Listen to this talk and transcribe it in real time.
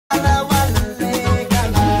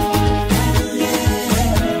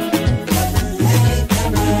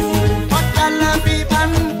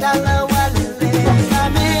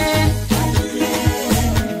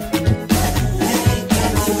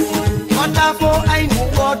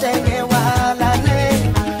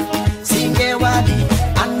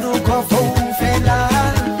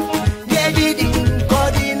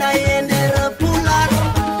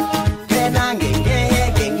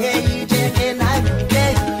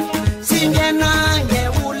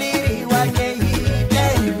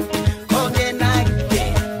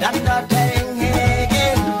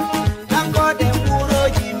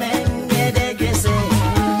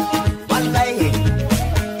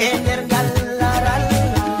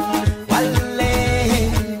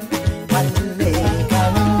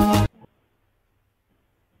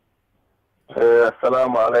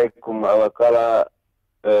Assalamu alaikum awakala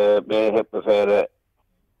be hebbe fere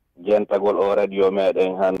jentagol o radio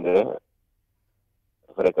meden hande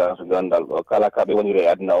fréquence gandal o kala kabe wonire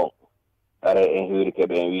adna o are en hiwri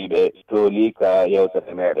kebe en wiibe toli ka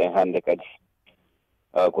yewtere meden hande kadi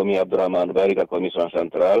komi Abdourahmane Barika commission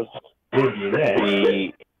centrale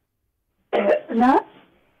là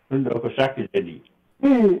donc chaque jeudi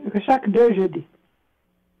chaque 2 jeudi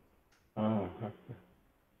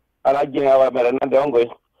ala jingawa meden nande ongoy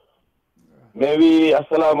mais wi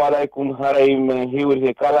assalamu alaikum haray men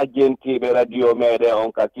hiwri kala jentibe radio meden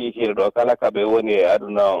on ka kiitirdo kala kabe woni e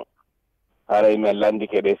aduna on haray men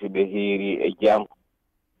landike be sibe hiri e jam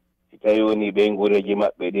si tawi woni be ngureji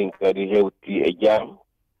mabbe din kadi hewti e jam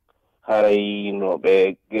haray no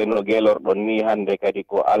be geno gelordon ni hande kadi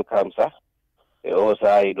ko alkamsa e o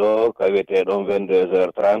sayi do ka wete don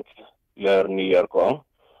 22h30 l'heure New York on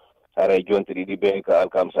haray jontiri di be ka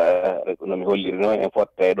alkamsa ekonomi holliri no en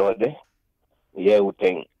fotte do de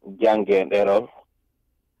yewten jangen derol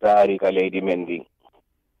tarika leydi men din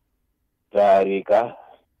tarika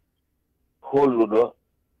holluɗo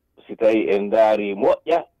si tawi en daari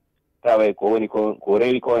moƴƴa tawa ko woni ko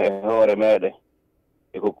rewi kon e hoore meɗen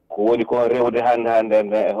e ko woni kon rewde hande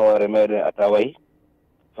e hoore meɗen a taway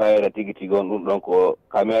fayda tigi tigi on ɗum ɗon ko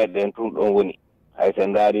ka meɗen tun ɗon woni hay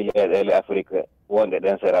sen daari leyɗele Afrique wonɗe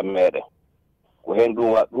ɗen sera meɗen ko hen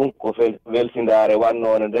ɗum wat ɗum ko welsindare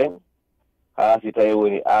wannone nden haa si tawi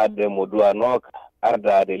woni aade mo duwanoka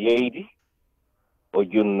ardade leydi o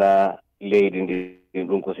junna leydi ndin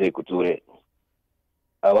ɗum ko Sékou Touré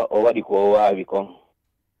o waɗi ko o waawi kon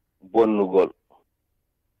bonnugol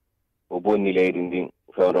o bonni leydi ndin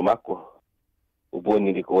fewndo makko o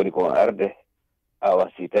bonni ndi ko woni kon arde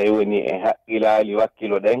awa si tawi woni en haqqilaali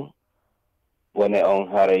wakkilo ɗen bone on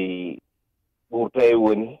haray ɓurta e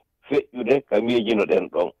woni feƴƴude ka miijino ɗen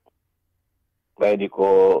ɗon ɓaydi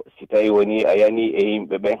ko si tawi woni a yani e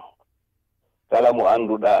yimɓe ɓen kala mo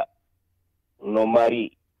annduɗa no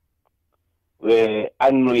mari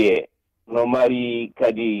annuye no mari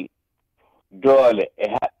kadi doole e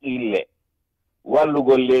haqqille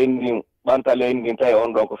wallugol leydi ɓanta leydi ndin tawi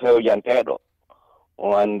on ɗon ko fewjanteɗo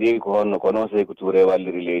on anndi ko honno ko noon Sékou Touré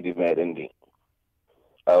walliri leydi meɗen ndin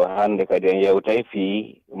awa hannde kadi en yewtay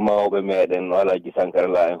fii mawɓe meɗen no Alaji Sankara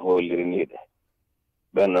la en holliriniɗe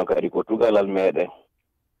ɓen noon kadi ko tugalal meɗen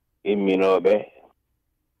imminoɓe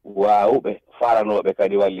waawɓe faranoɓe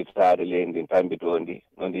kadi wallitade leydi ndin tambitondi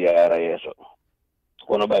no ndi yaara yeeso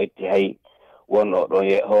kono ɓayti hay wonno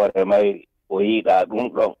ɗon hoore mayri o yiiɗa ɗum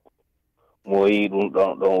ɗon mo yii ɗum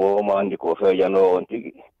ɗon womo anndi ko fewjanowo on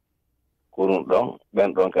tigi ko ɗum ɗon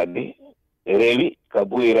ɓen ɗon kadi rewi ka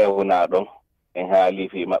buy rewna ɗon en haali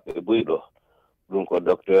fi maɓɓe buyɗo ɗum ko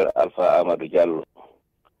Dr Alpha Amadou Diallo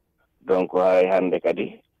donc hay hannde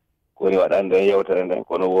kadi koni waɗande yewtere nden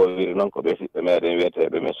kono wowiri noon ko ɓe siɓɓe meɗen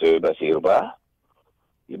wiyeteɓe monsieur Basir Ba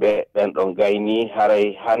ɓe ɓen ɗon gayni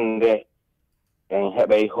haray hannde en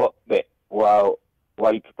heɓay hoɓɓe waaw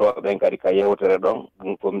waltutoɓen kadi ka yewtere ɗon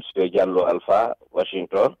ɗum ko monsieur Diallo Alpha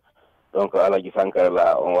Washington donc Alaji Sankara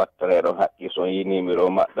la on wattare ɗon haqqi son yi numéro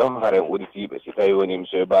maɓɓe on haren uditiɓe si tawi woni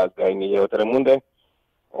monsieur Ba gayni yewtere mum nden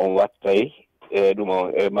on wattay e ɗum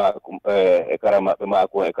on e kara maɓɓe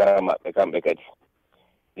maako e kara maɓɓe kamɓe kadi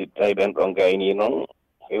tawi ɓen ɗon gayni noon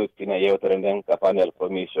hewtina yewtere nden ka panel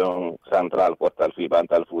commission central portal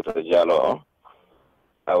fiɓantal Fouta Diallo on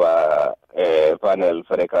awa e panel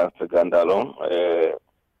fréquence gandal on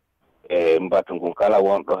e mbattu ngun kala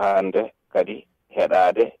wonɗo hande kadi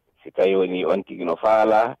heɗade si tawi woni on tigi no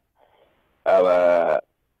faala awa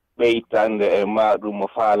ɓeytande e maɗum mo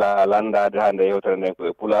faala landade hande yewtere nden ko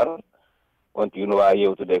e pular on tigi no wawi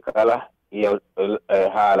yewtude kala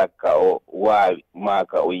haala ka o waawi ma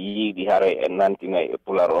ka o yiiɗi haray en nantinay e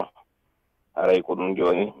pular on haray ko ɗum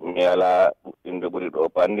joni mi ala ɗuɗɗinde ɓuri ɗo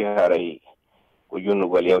pandi haray ko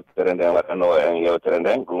junnugol yewtere nden waɗano en yewtere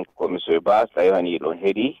nden ɗum ko monsieur Ba tawi hani ɗon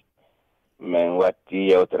heeɗi min watti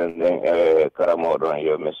yewtere nden e karamoɗon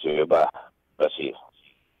yo monsieur Ba Basir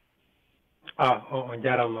on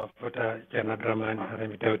jarama fota ceerno Abdourahmane haray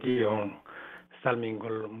mi tawti on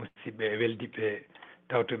salmingol musidɓe e weldiɓe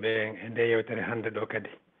tawtuɓe e nde yewtere hannde ɗo kadi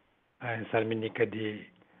en salmini kadi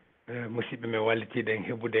musidɓe men wallitiɗen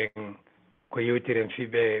heɓuɗen ko yewtiren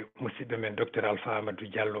fiɓe musidɓe men Dr Alpha Amadou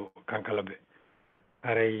Diallo Kankalabé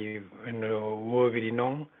aray no wowiri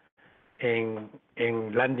noon en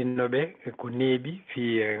landinnoɓe ko neeɓi fi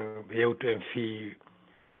yewtu en fi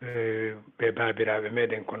ɓe babiraɓe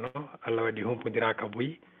meɗen kono Allah waɗi humpodiraka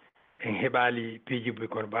boyi en heɓali piiji boyi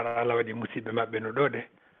kono ɓaɗa Allah waɗi musidɓe maɓɓe no ɗo ɗe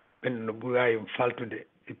ɓen no ɓurawi faltude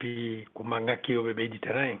et puis ko ma ngakkiyoɓe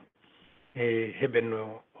ɓeyditana en e heɓen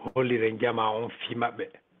no holliren jama on fi maɓɓe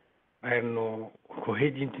ɓayno ko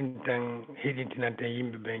heɗintinan ten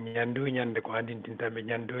yimɓe ɓe ñande o ñande ko andintintaɓe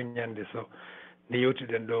ñande o ñande so nde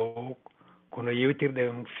yewtuɗen ɗo kono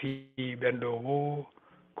yewtirɗen fi ɓen ɗo wo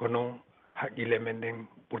kono haqqille men ɗen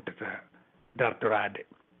ɓurtata dartorade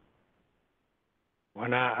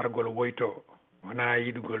wona argol woyto wona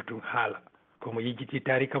yiɗugol tun haala komo yejjiti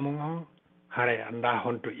tarika mum on haray anda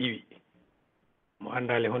honto iwi mo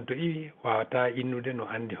andali honto iwi wawata innude no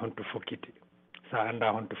andi honto fokkiti sa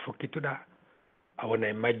anda honto fokkituɗa a wona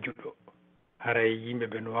e majjuɗo haray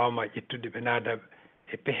yimɓeɓe no wawma ƴettude ɓe naada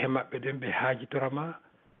e pehe maɓɓe ɗen ɓe haajitorama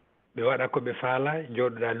ɓe waɗa ko ɓe faala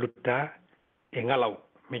jooɗoɗa lutta e ngalaw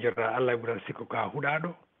mijotoɗa Allah e ɓuran sikku ko a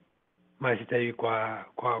huɗaɗo ma si tawi ko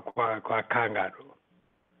a kangaɗo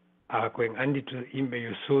ko en andi to yimɓe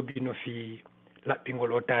yo soobino fi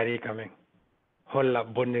laɓɓingol o tarika men holla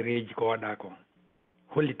bonnereji ko waɗa kon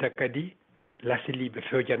hollita kadi lasiliɓe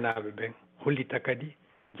fewjanaɓe ɓen hollita kadi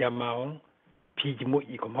jamma on piiji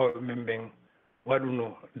moƴƴi ko mawɓe men ɓen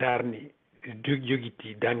waɗuno darni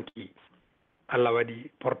joguiti danki Allah waɗi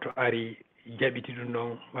porto ari jaɓiti ɗum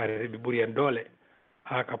ɗon ware ɓe ɓuuri en doole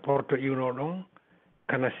ka porto iwno ɗon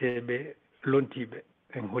kanaseɓe lontiɓe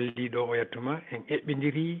en holli ɗo o yettuma en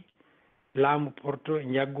eɓɓidiri laamu porto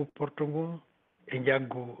jaggu porto ngun e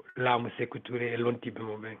jaggu laamu Sékou Touré e lontiɓe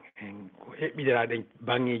mumen en ko eɓɓidiraɗen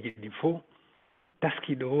bangeji ɗi fof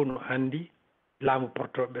taskiɗo o no andi laamu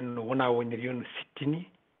portoɓen no wona woniri yo no sittini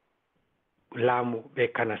laamu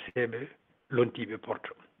ɓe kanaseɓe lontiɓe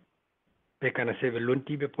porto ɓe kanaseɓe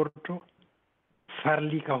lontiɓe porto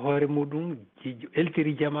farli ka hoore muɗum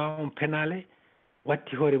eltiri jama on penale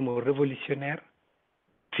watti hoore mum révolutionnaire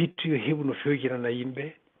fittu yo heɓu no fewjirana yimɓe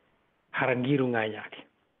hara ngiru ŋañake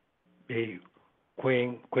ɓe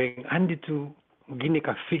koyen anditu guine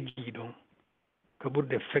ka feggi ɗon ko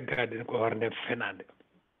ɓurde feggade ko hoore nden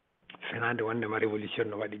fenade wondema révolution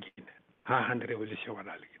no waɗi guine ha hande révolution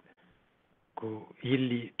waɗali guine ko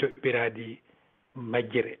yilli toɓɓiraɗi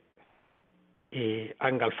majjere e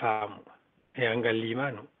angal faamu e angal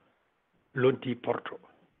limano lonti porto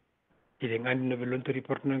eɗen andi no ɓe lontori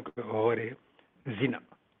porto noon ko hoore zina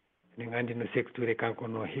eɗen andi no Sékou Touré kanko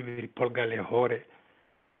no heɓiri polgal e hoore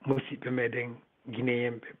musidɓe meɗen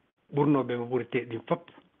guinéyemɓe ɓurnoɓe mo ɓurteɗin fop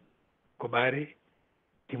ko ɓaari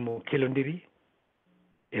timo kelodiri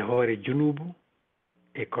e hoore junubu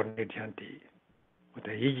e kornedi hanti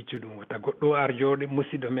wota yejjitu ɗum wota goɗɗo arjoɗe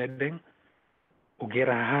musidɗo meɗen o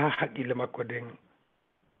gera ha haqqille makko ɗen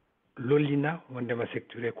lollina wondema Sékou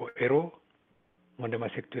Touré ko héros wondema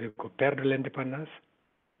Sékou Touré ko père de l' indépendance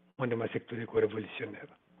wondema Sékou Touré ko révolutionnaire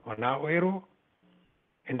wona o héros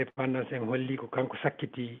indépendance en holli ko kanko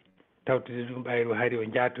sakkiti tawtude ɗum ɓayru hari o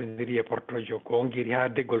jatodiri e portojo ko on guiri ha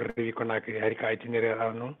deggol rewi Conakry hari ka itinéraire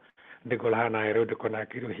an noon deggol hana e rewde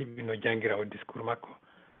Conakry o hiɓɓino jangguira o discours makko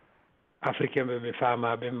africain ɓe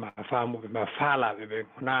famaɓe ma famuɓe ma faalaɓe ɓen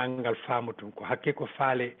wona angal faamu tum ko hakke ko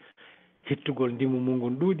faale hittugol ndimu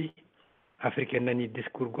mungun ɗuuɗi africain nani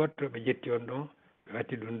discours goɗɗo ɓe ƴetti on ɗon ɓe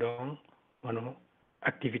watti ɗum ɗon hono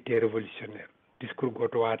activité révolutionnaire discours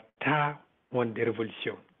goto wata wonde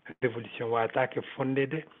révolution watake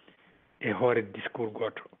fondede e hoore discours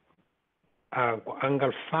goto ko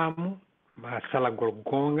angal faamu ma salagol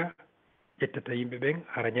gonga ƴettata yimɓe ɓen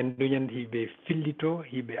hara ñande ñande hiɓe fillito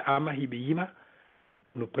hiɓe ama hiɓe yima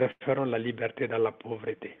nous préférons la liberté dans la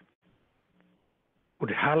pauvreté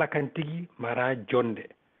ɓude haala kan tigui mara jonde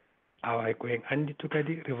away ko en anditu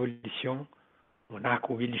kadi révolution wona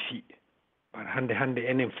ko weeli fi par hande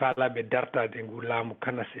enen faalaɓe dartade e ngu laamu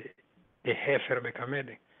kanase e heferɓe ka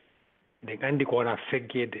meɗen eɗen andi ko wona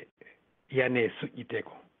feggede yane suƴƴite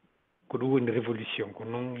ko ɗum woni révolution ko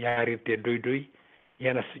noon yarirte doy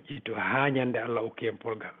yana suƴƴito ha ñande Allah okki en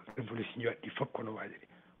polgal révolution waɗɗi fof kono waɗiri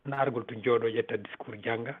wona argol to jooɗo ƴetta discours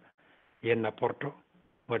jangga yenna porto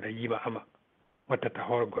waɗa yima ama wattata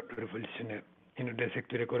hoore goɗɗo révolutionnaire innude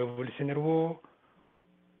secteur ko révolutionnaire wo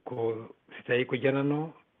ko si tawi ko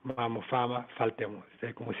janano mamo faama faltemo so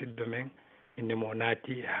tawi ko musidɗo men inde mo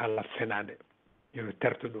naati haala fenade yo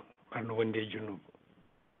terto ɗum ɓarno wondi e junnubu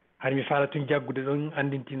har mi faala tun jaggude ɗon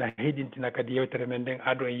andintina heɗintina kadi yewtere men nden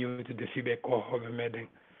ado e yewtude fiɓe kohoɓe meɗen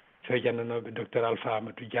fewjannanoɓe docteur Alpha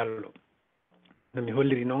Amadou Diallo no mi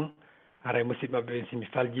holliri noon haray musidɓe maɓɓe ɓen simi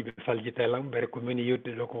faljiɓe faljitelan bere ko mini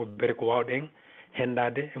yewtude ɗo koko bere ko wawɗen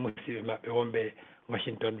hendade e musidɓe maɓɓe wonɓe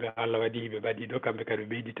Washington ɓe Allah waɗi ɓe mbaɗi ɗo kamɓe kadi ɓe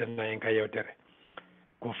ɓeyditanna en ka yewtere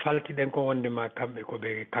ko faltiɗen ko wondema kamɓe koɓe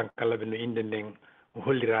Kankalaɓe no inde nden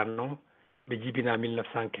hollirano noon ɓe jibina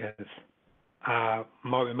 1915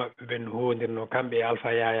 mawɓe maɓɓe ɓen no huwodirno kamɓe e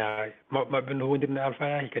Alpha Yaya mawɓe maɓɓe no huwodirno e Alpha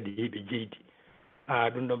Yaya kadi hiɓe jeydi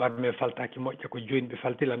ɗum ɗo ɓarmi faltaki moƴƴa ko joni ɓe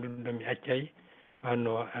faltila ɗum ɗo mi accay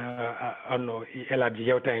anno elaji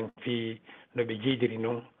yewta en fi no ɓe jeydiri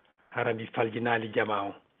noon hara mi faljinali jama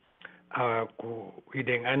o ko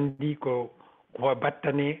iɗen andi ko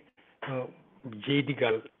battane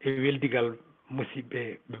jeydigal e weldigal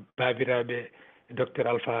musidɓe babiraɓe docteur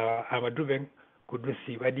Alpha Amadou ɓen ko ɗum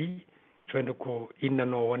si waɗi fewde ko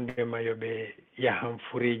innano wondema yoɓe yahan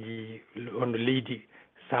fureji hono leydi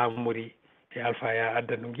Samori e Alpha ya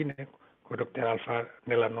adda ɗum guine ko docteur Alpha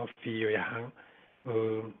nelano fi yo yahan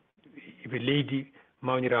ɓe leydi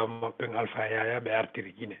mawnirawo maɓɓen Alpha Yaya ɓe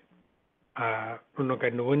artiri guine ɗum ɗon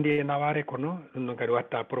kadi no wondi e naware kono ɗum ɗon kadi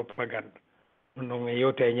watta propagande ɗum ɗon e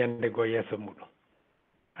yewta e ñande goo yeeso muɗum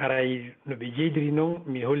haray no ɓe jeydiri noon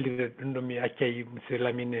mi hollire ɗum ɗon mi accay monsieur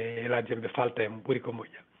Lamine e Eladio ɓe falta en ɓuuri ko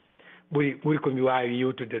moƴƴa ɓuuri komi wawi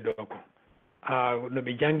yewtude ɗo ko no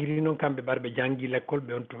ɓe janggiri noon kamɓe ɓar ɓe janggi l' école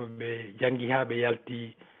ɓe on tuma ɓe janggi ha ɓe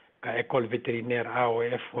yalti ka école vétérinaire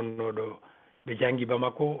AOF wonnoɗo ɓe janggi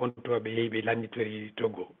Bamako on tuma ɓe yeehi ɓe landitori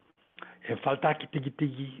Togo en faltaki tigui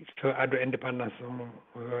tigui to ado indépendance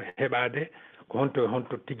heɓade ko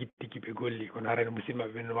honto tigui tigui ɓe golli kono harani musidɓe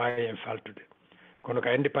maɓɓe no wawi en faltude kono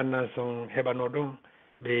ka indépendance on heɓano ɗon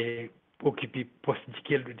ɓe occupi poste ji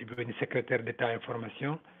kelɗuɗi ɓe woni secrétaire d' état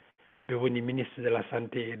information ɓe woni ministre de la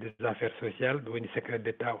santé et des affaires sociales ɓe woni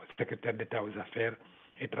secrétaire d' état aux affaires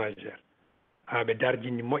étrangères ɓe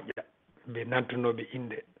darjini moƴƴa ɓe nantunoɓe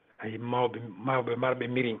inde ay mawɓe marɓe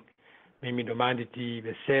mirin min miɗo manditi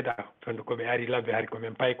ɓe seeɗa fande koɓe ari labbe hari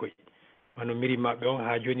komin paykoy wano miri maɓɓe on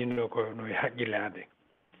ha joni no ko no haqqille aden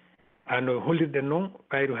no hollirɗen noon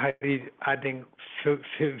ɓayru hari aden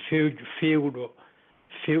fewuɗo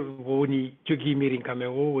woni jogui mirin kamen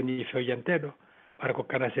o woni fewjanteɗo ɓara ko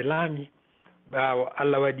kanase laami ɓawo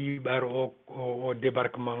Allah waɗi ɓaaro o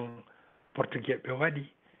débarquement portugais ɓe waɗi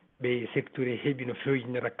ɓe Sékou Touré heeɓi no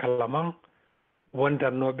fewjinira kalaman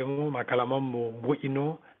wondannoɓe mo ma kalaman mo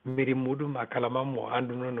moƴƴino miri muɗum ma kalaman mo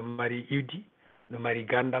anduno no mari iwdi no mari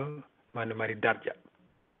gandal ma no mari dardia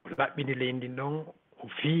laɓɓini leydi ɗon o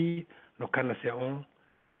fii no kanase on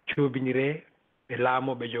coobinire ɓe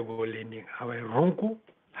laamoɓe jogo leydi hawa ronku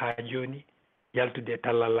ha joni yaltude e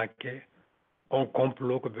tallallakke on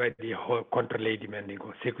complot ko ɓe waɗi contre leydi men ndi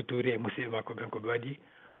ko Sékou Touré e musidɓe makko ɓen ko ɓe waɗi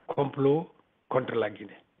complot contre la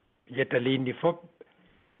Guinée ɓe ƴetta leydi ndi fof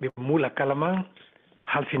ɓe muula kalaman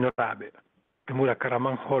halfinoraɓe ɓe muula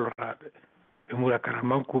kalaman holoraɓe ɓe muula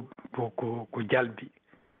kalaman ko jalbi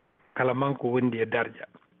kalaman ko wondi e dardia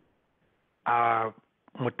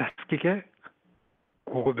mo taskike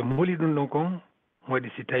koko ɓe muuli ɗum ɗon kon waɗi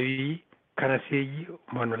si tawi kanaseji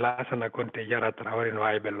mono lasana konte jaratra hore no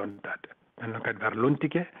wawi ɓe lontade ɗon noon kadi ɓar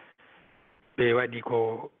lontike ɓe waɗi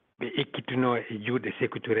ko ɓe ekkitino e juuɗe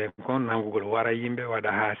Sékou Touré kon nangugol wara yimɓe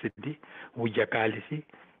waɗa ha seddi wujja kalisi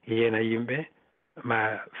yeena yimɓe ma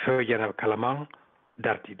fewjana kalaman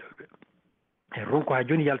dartiɗoɓe e ronko ha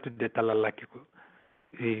joni yaltude tallallakke ko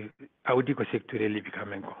awdi ko Sékou Touré liiɓi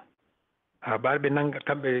kamen ko ɓaar ɓe nanga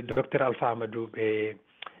kamɓe docteur Alpha Amadou ɓe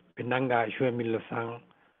nanga juin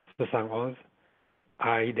 1971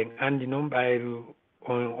 iɗen andi noon ɓayru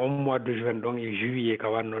on mois de juin ɗon e juillet ka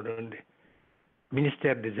wanno ɗon de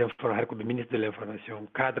ministère des informations har koɓe ministre de l' information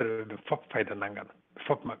cadre ɓe fof fayda nangan ɓe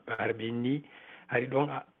fof maɓɓe har ɓe inni hari ɗon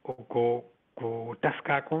ko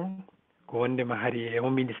taska kon ko wondema hari e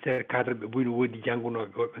on ministére cadre ɓe ɓuyno woodi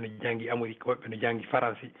janngunoɓe woɓɓe no janggi amérique woɓɓe no janggi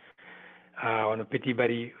france wono petit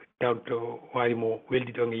bari tawto warimo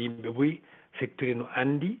weldi ɗon e yimɓe ɓuyi secteur no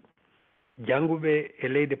andi jannguɓe e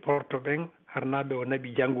leydi porto ɓen harnaɓe o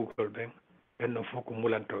naɓi janngugol ɓen ɓen ɗon fof ko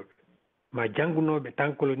mulantoɓe ma janngunoɓe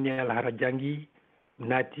tan colonial hara janggi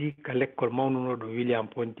naati ka l' école mawnunoɗo William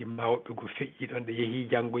Ponty ma woɓɓe ko feƴƴi ɗon ɗe yeehi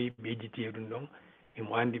janngoyi ɓeyditi e ɗum ɗon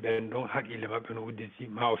imo andi ɓen ɗon haqqille maɓɓe no udditi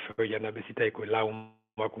ma o fewjanaɓe si tawi koye laamu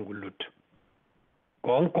makko ngol luttu ko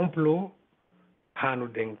on complot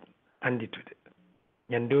hanuɗen anditude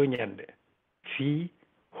ñande o ñande fii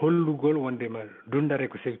hollugol wondema dundare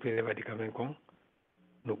ko Sékou Touré waɗi kamen kon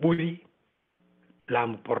no ɓuri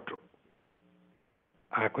laamu porto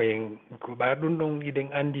koyen ko ɓa ɗum ɗon iɗen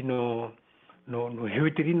andi no no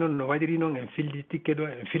hewtiri noon no waɗiri noon en fillitikke ɗo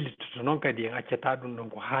en fillitoto noon kadi en accata ɗum ɗon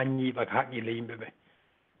ko ha ñiiɓa ko haqqille yimɓe ɓe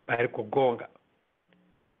ɓayre ko goonga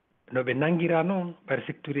no ɓe nangira noon ɓayre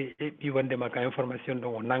secteur eɓɓi wondema ka information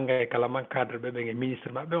ɗon o nanga e kala man cadre ɓe ɓen e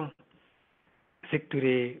ministre maɓɓe on secteur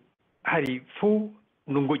hari fof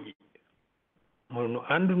no goƴƴi no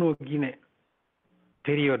annduno guine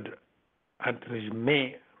période entre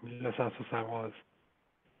mai 1971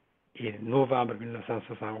 et novembre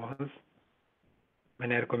 1971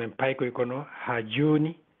 manere komin paykoy kono ha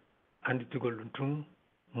joni anditugol ɗum tun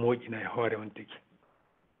moƴƴina e hoore on tigi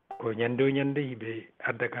ko ñande o ñande hiɓe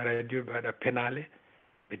adda ka radio ɓe waɗa penale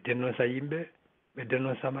ɓe dennon sa yimɓe ɓe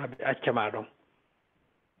dennon sama ɓe accama ɗon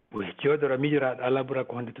jooɗoro mijoraɗo ala ɓura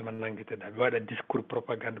ko honde tuma nanguiteɗa ɓe waɗa discours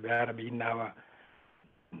propagande ɓe ara ɓe innawa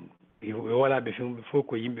ɓe wolaɓe fimɓe fof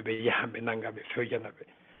ko yimɓe ɓe yahan ɓe nanga ɓe fewjana ɓe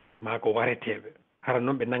ma ko wareteɓe hara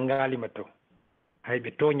noon ɓe nangalima to hay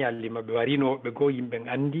ɓe toñallima ɓe warino woɓɓe goo yimɓe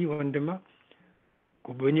andi wondema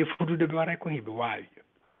ko ɓe woni fudude ɓe waray ko hiɓe wawi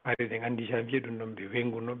ari ɗen andi janvier ɗum ɗon ɓe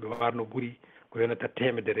wenguno ɓe warno ɓuuri ko yonata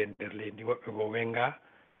temedere e nder leydi woɓɓe goo wenga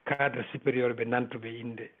cadre supérieur ɓe nantuɓe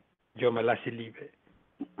inde jooma lasiliɓe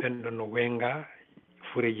ɓen ɗon no wenga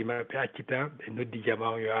fureji maɓɓe accita ɓe noddi jama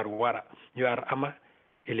o yo ar wara yo ar ama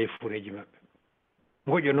ele fureji maɓɓe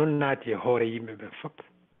goƴo noon naati e hoore yimɓe ɓen fof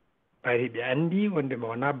ɓayri ɓe andi wondema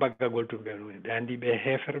wona baggagol tum ɓen woni ɓe andi ɓe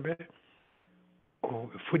heefere ɓe ko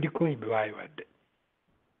ɓe foti ko hiɓe wawi wadde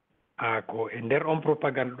ko e nder on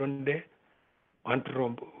propagande ɗon nde entre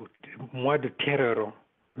mois de terreur o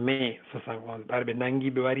mai 71 ɓaɗa ɓe nangi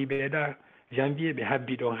ɓe wari ɓe eɗa janvier ɓe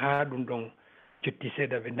habbi ɗon ha ɗum ɗon cotti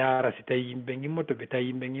seeɗa ɓe ndaara si tawi yimɓe gimmoto ɓe tawi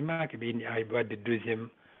yimɓe gimaki ɓe inni ɓe wadde deuxiéme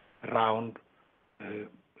round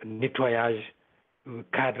nettoyage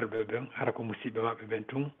cadre ɓe ɓen hara ko musidɓe maɓɓe ɓen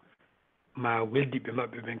tun ma weldiɓe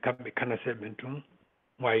maɓɓe ɓen kamɓe kanaseɓe ɓen tun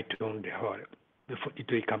wawi townde hoore ɓe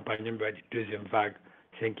fuɗɗitoyi campagne on ɓe waɗi deuxiéme vague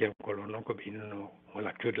 5e colonne noon koɓe innano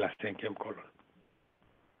wala que de la 5e colonne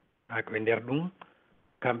ha koye nder ɗum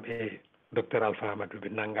kamɓe docteur Alpha Amadou ɓe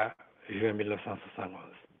nanga juin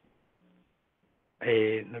 1971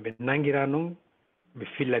 e no ɓe nangira noon ɓe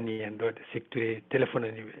fillani hen ɗo de secteur téléphone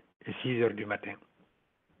ani ɓe e 6 heures du matin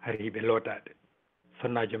hari ɓe lootaɗe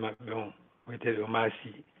sonnajo maɓɓe on wiyeteɗo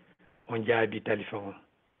maasi on jaabi téléphone o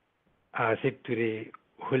a secteur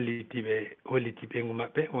holliti ɓengu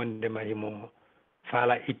maɓɓe wondema himo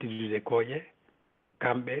faala ittidude kooƴe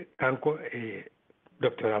kanko e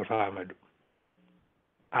docteur Alpha Amadou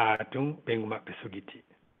tun ɓengu maɓɓe sogiti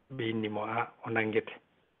ɓe innimo o nangete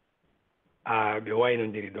ɓe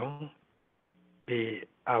waynodiri ɗon ɓe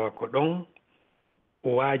awa ko ɗon o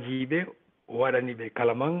waajiɓe o waɗani ɓe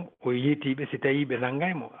kala man o yetiɓe si tawi ɓe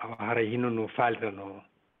nanggaymo awa hara hino no faaltano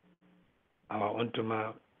awa on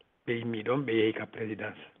tuma ɓe immi ɗon ɓe yehi ka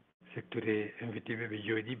présidence secteur invité ɓe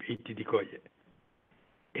jooɗi ɓe ittidi kooƴe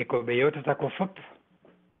e ko ɓe yewtata ko fof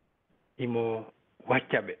imo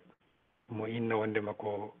wacca ɓe mo inna wondema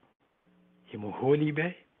ko himo hooliɓe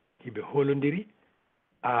hiɓe hoolodiri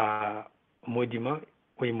modima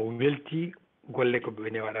oyimo welti golle ko ɓe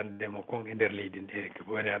woni waɗandemo kon e nder leydi ndi ko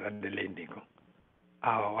ɓe woni waɗande leydi ndi kon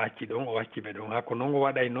o wacci ɗon o wacci ɓe ɗon hakko noon o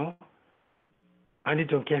waɗayno andi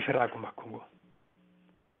toon keferako makko ngo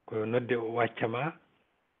ko nodde o waccama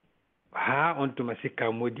ha on tuma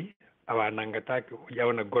sikka modi awa nangatake o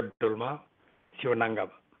ƴawna goddol ma si o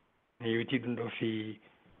nanggama mi yewti ɗum ɗo fi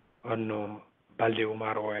onno balde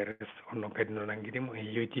Oumar ORS on noon kadi no nanguirimo en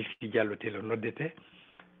yewti fi Diallo telo noddete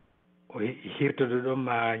o hirtodo ɗon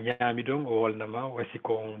ma ñaami ɗon o wolnama wasi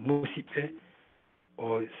ko musidɓe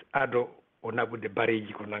o ado o naɓude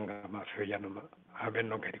bareji ko nanggama fewjanoma ha ɓen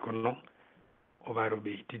ɗon kadi kono noon o waro ɓe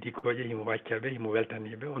ittidi kooƴe himo waccaɓe himo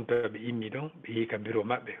weltaniɓe on tawa ɓe immi ɗon ɓe yii ka bureau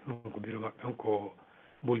maɓɓe ɗum ko bureau maɓɓe on ko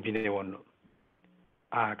bulbine wonno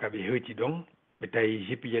kaɓe hewti ɗon ɓe tawi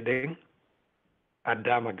jippije ɗen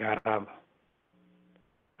addama garama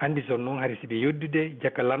andi son noon hari si ɓe yoddude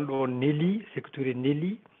jakka lanɗo on neeli Sékou Touré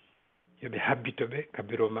neeli yoɓe habbitoɓe ka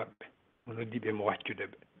bureau maɓɓe mo noddiɓe mo waccude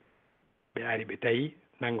ɓe ɓe ari ɓe tawi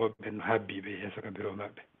nangoɓe no habbiɓe yeeso ka bureau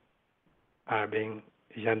maɓɓe ɓen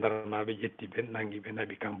gendarme ɓe ƴetti ɓen nangi ɓe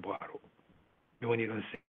naɓi kam boiro ɓe woni ɗon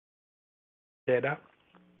seeɗa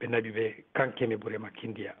ɓe naɓi ɓe kankeme ɓuure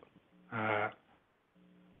makkindiya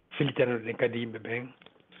filitanoɗen kadi yimɓe ɓen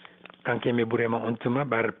kankeme ɓuurema on tuma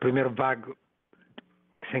bar première vague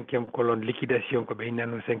 5e colonne liquidation ko ɓe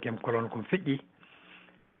innano 5e colonne kom feƴƴi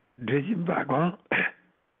deuxiéme vague on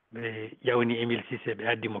ɓe ƴawni Émile Cissé ɓe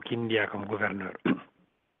addimo kindiya comme gouverneur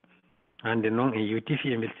hande noon en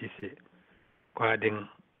yewtifi Émile Cissé ko aɗen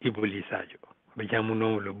Iboli Sadio ɓe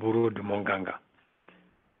jammunomo le bureau de Monganga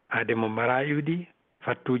ademo mara iwdi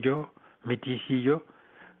fattujo métisijo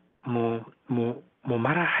mo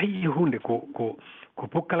mara hay hunde ko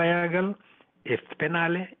pokkalayagal e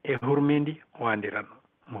penale e hurmendi o andiranno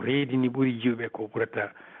mo reedini ɓuri jiwɓe ko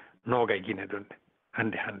ɓurata nooga e guine ɗon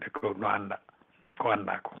de hande ko no anda ko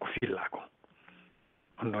anda ko filla ko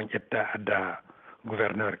on ɗon ƴetta adda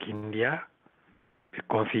gouverneur kindiya ɓe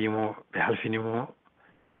confie mo ɓe halfinimo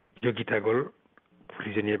jogitagol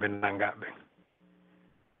prisonnier ɓe nangaɓe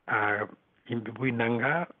yimɓe ɓuyi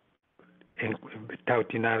nanga en ɓe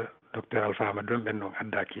tawtina docteur Alpha Amadou ɓen ɗon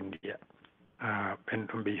adda kindiya ɓen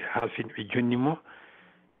ɗon ɓe halfini ɓe jonnimo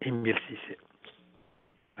Emile Cissé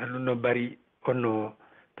ɗum no bari onno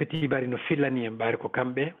petit bari no fillani en ɓaari ko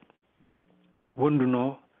kamɓe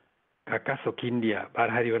wonduno ka kaso kindiya ɓaar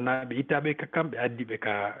hari wona ɓe ittaɓe ka kamɓe addiɓe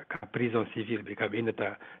ka prison civil ɓe ka ɓe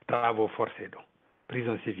innata travaux forcé ɗon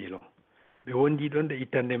prison civil o ɓe wondi ɗon nde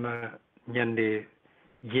ittandema ñande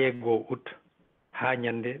 6 août ha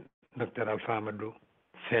ñande docteur Alpha Amadou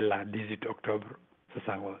fella 18 octobre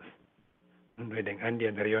 71 ɗum ɗo eɗen andi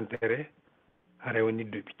e nder yontere hara woni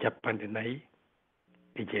duuɓi 49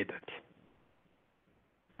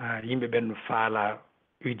 yimɓe ɓen no faala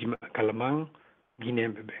uydima kala man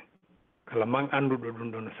guineɓe ɓen kala man annduɗo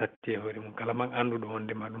ɗum ɗo no satti e hoore mum kala man annduɗo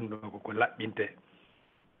wondema ɗum ɗo koko laɓɓinte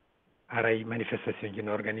haray manifestation ji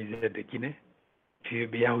no organisé de Guinée fi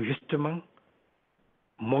ɓe yahu justement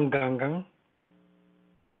mongal ngan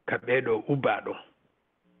ka ɓeeɗo ubbaɗo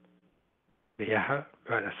ɓe yaha ɓe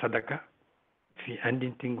waɗa sadaka fi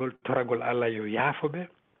andintingol toragol Allah yo yaafoɓe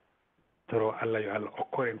toro Allah yo Allah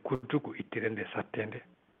okko en kuddugo ittire nde sattende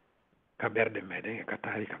ka ɓerɗe meɗen e ka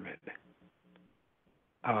taarika meɗen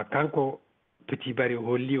awa kanko petit bari o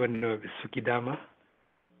holli wondema ɓe sukidama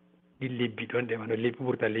ɗi lebbi ɗon ɗe wano lebbi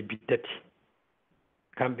ɓurta lebbi 3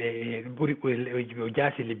 kamɓe ɓuri o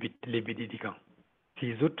jaasi lebbi ɗiɗi kam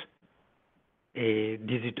 6 août e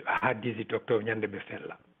 18 octobre ñande ɓe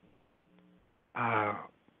fella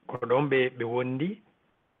ko ɗon ɓe wondi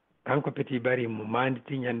kanko petit bari mo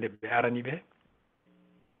manditi ñande ɓe arani ɓe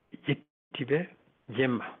ƴetti ɓe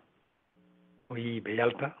jemma o yii ɓe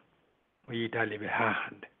yalta o yiitali ɓe ha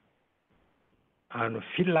hande no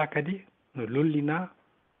filla kadi no lollina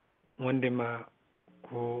wondema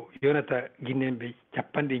ko yonata guineɓe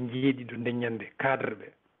 7 nde ñande cadre ɓe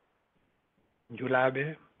julaɓe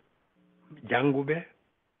jannguɓe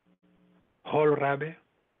hooloraɓe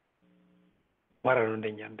warano nde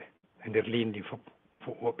ñande e nder leydi fof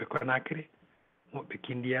woɓɓe Conakry woɓɓe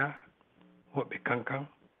Kindiya woɓɓe Kankan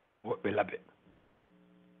woɓɓe Labe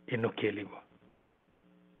e nokkeli go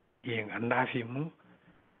yen anndafi mum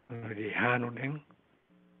node hanuɗen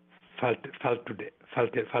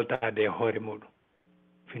faltade e hoore muɗum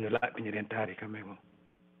fino laɓɓiniren taarika men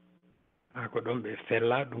o ko ɗon ɓe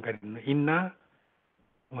fella ɗum kadi no inna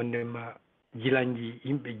wondema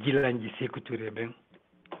yimɓe jilanji Sékou Touré ɓen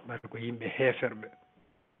mbaɗa ko yimɓe heeferɓe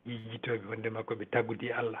jijjitoɓe wondema koɓe taggudi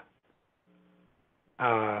Allah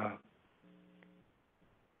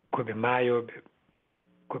koɓe maayoɓe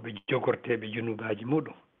koɓe jogorteɓe junubaji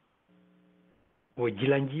muɗum o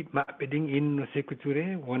jilanji maɓɓe ɗin inno Sékou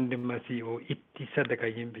Touré wondema si o itti sadaka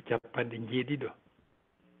yimɓe 7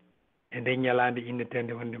 e nde ñalande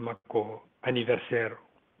innetende wondema ko anniversaire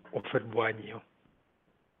o fet boigny o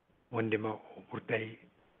wondema o ɓurtay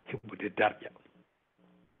hebbude darƴa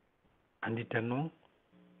andi tan noon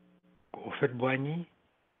ko o fet boigny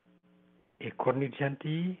e cornide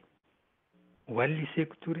gentil walli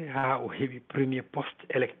Sékou Touré ha o heɓi premier poste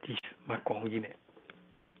électif makko on Guinée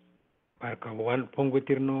par que wan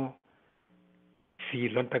pongotirno fi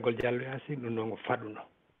lontagol Diallo Yasi ɗum ɗon o faɗuno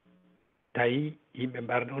tawi yimɓe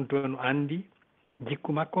mbarde on toon andi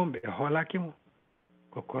jikku makko ɓe hoolakimo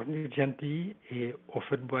ko cornide gentil e o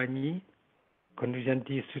fet boigny cornide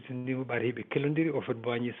gentil soutenimo ɓaade heɓe kellodiri o fet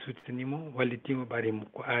boigny soutenimo wallitimo ɓaade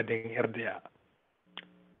ko aaden RDA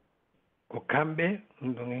ko kamɓe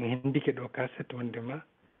ɗum ɗon en hendike ɗo kaset wondema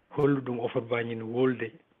hollu ɗum o fet boigny no wolde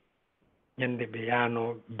ñande ɓe yaano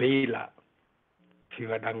beyla fi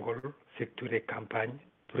waɗangol secteur e campagne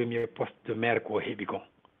premier poste de maire ko heɓi kon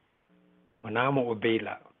wonamo o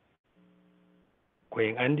beyla ko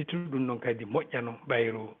en andi tun ɗum ɗon kadi moƴƴano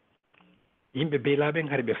ɓayro yimɓe beylaɓen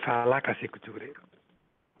haade ɓe faalaka Sékou Touré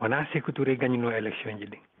wona Sékou Touré gagnino élection ji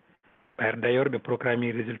ɗin ɓayr d' ailleurs ɓe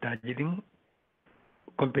proclami résultat ji ɗin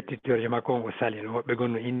compétiteur je makko on o salino woɓɓe gon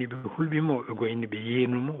no inni ɓe hulɓimo woɓɓe go inni ɓe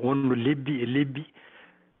yeenumo wonno lebbi e lebbi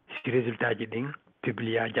si résultat ji ɗin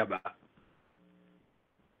publia jaɓa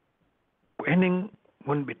ko enen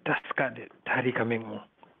wonɓe taskaɗe taarika men o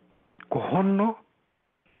ko honno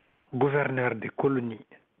gouverneur de colonie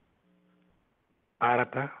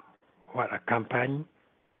arata waɗa campagne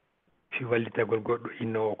fi wallitagol goɗɗo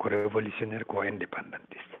innowo ko révolutionnaire ko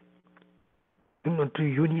indépendantiste ɗum ɗon tun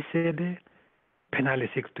yoni seede penal e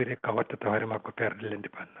Sékou Touré ka wattata hoore makko perdre l'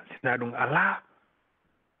 indépendance sina ɗum alaa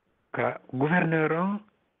ka gouverneur on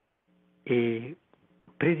e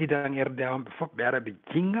président RDA on ɓe fof ɓe ara ɓe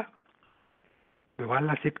jinga ɓe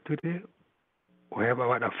walla Sékou Touré o heɓa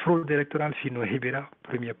waɗa fraude électorale fino heɓira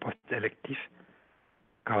premier poste électif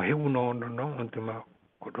ka o heɓuno on ɗon noon on tuma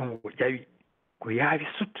ko ɗon o ƴawi ko yaawi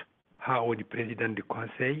sut ha o woni président du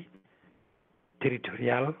conseil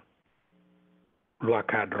territorial loi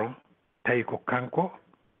cadron tawi ko kanko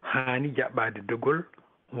haani jaɓɓade dogol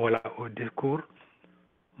wala o discours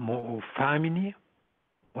mo o faamini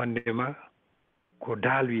wondema ko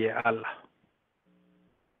daaluye Allah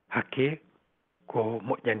hakke ko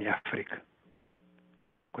moƴƴani Afrique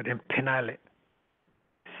ko ɗen penale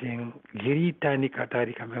sin geritani ka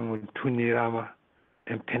taari kam en on tunirama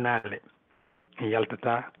ɗen penale en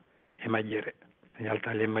yaltata e majjere en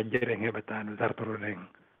yaltata e majjere en heɓata no dartoroɗen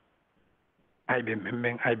ayɓe men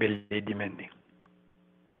ɓen ayɓe leydi men ɗin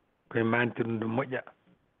koye manti ɗum ɗum moƴƴa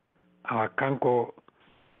awa kanko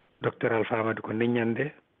docteur Alpha Amadou ko neññande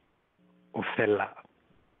o fella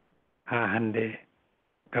ha hande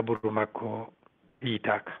gaburu makko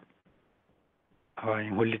yitaka awa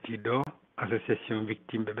en holliti ɗo association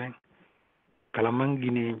victime ɓen kala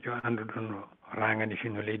manguini jo anduɗon no rangani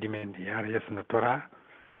fino leydi men ndi yaara yesso no tora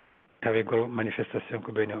tawegol manifestation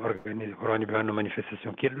ko ɓeni organisé ko rawni ɓe wanno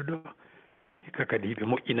manifestation kelɗuɗo hikka kadi hiɓe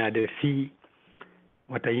moƴƴinade fii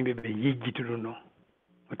wata yimɓe ɓe yejjitu ɗum ɗon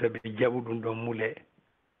wata ɓe jaɓu ɗum ɗon mule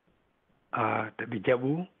to ɓe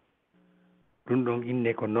jaɓu ɗum ɗon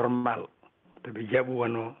inne ko normal to ɓe jaɓu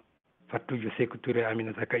wano fattujo Sékou Touré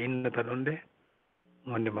Aminata Ka innata ɗon de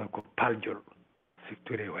wondema ko paljol Sékou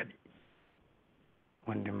Touré waɗi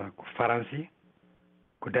wondema ko faransi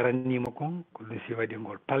ko darannimo kon ko ɗum si waɗi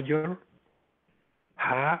ngol paljol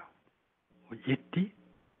ha o ƴetti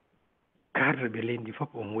cadre ɓe leydi fof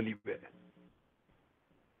o muli ɓe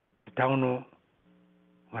tawno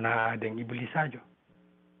wona aden iblisajo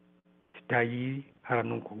si tawi hara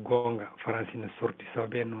noon ko goonga faransi no sorti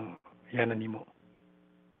soɓe no yananimo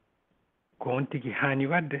ko on tigi hani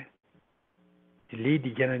wadde si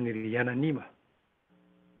leydi jananiri yananima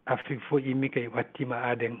Afrique fof immi kay wattima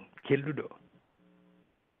aden kelɗuɗo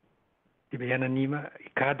siɓe yananima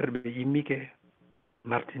cadre ɓe immike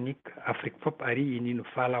Martinique Afrique fof ari ini no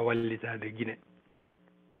faala wallitade Guinée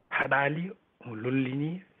haɗali o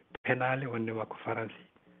lollini penale wondema ko faransi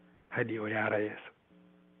haɗi o yaara yeeso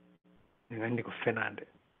min andi ko fenade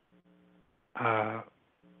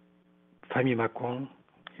famille makko on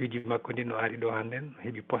yuji makko ndi no ari ɗo hannden no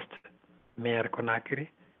heeɓi poste maire Conakry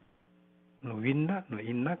no winda no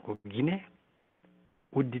inna ko Guinée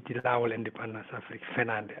udditi laawol indépendance Afrique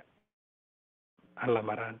fenade Allah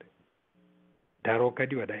marande daro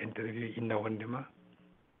kadi waɗa interview inna wondema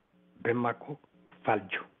ben makko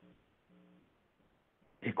faljo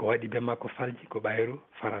e ko waɗi ben makko falji ko ɓayru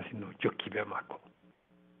faransi no jokki ben makko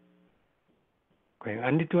ko en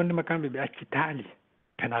anditi wondema kamɓe ɓe accitaali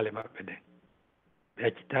penale maɓɓe ɗen ɓe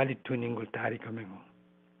accitaali toningol taarika men o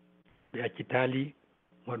ɓe accitaali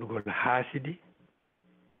waɗugol haasidi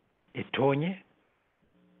e tooñe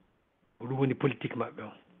ko ɗum woni politique maɓɓe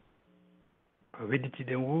on ko wedditi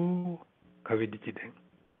ɗen ko wedditi ɗen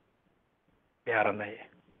ɓe aranaye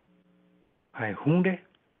hay hunde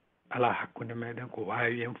ala hakkunde meɗen ko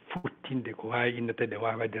wawi en futtinde ko wawi innata ɗe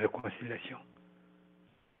wawi wadde réconciliation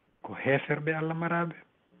ko heferɓe Allah maraɓe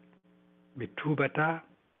ɓe tuubata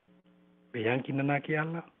ɓe yankinanaki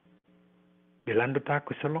Allah ɓe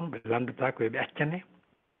landotako selon ɓe landotako eɓe accane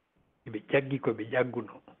eɓe ƴaggi koɓe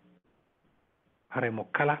ƴagguno haray mo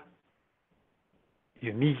kala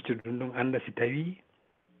yo miijito ɗum ɗon anda si tawi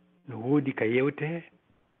no woodi ka yewte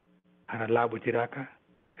hara laaɓotiraka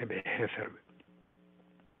eɓe heferɓe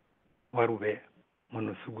waruɓe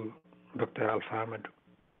mono sugu docteur Alpha Amadou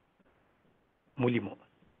mulimo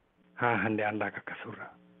ha hande andaka kasurra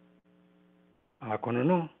kono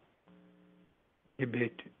noon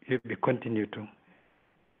yoɓe continue tun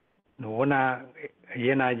no wona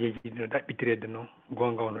yenajeji no ɗaɓɓitirede noon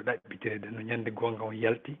gonga o no ɗaɓɓitirede no ñande gonga o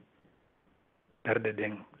yalti ɓerɗe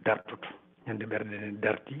ɗen dartoto ñande ɓerɗe ɗen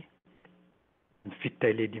darti fitta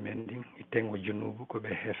e leydi men ndin ittengo junubu ko ɓe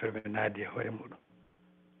heferɓe naadi e hoore muɗum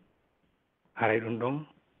haray ɗum ɗon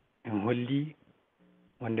en holli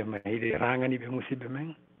wondema hiɗe rangani ɓe musidɓe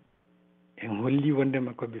men en holli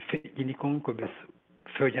wondema koɓe feƴƴini kon koɓe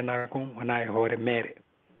fewjanaka kon wona e hoore meere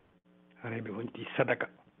haray ɓe wonti sadaka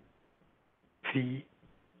fii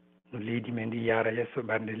no leydi men ndi yaara yesso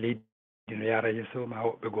ɓernde leydi no yaara yesso ma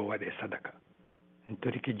woɓɓe goo waɗe sadaka en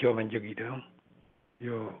toriki jooman joguiɗo on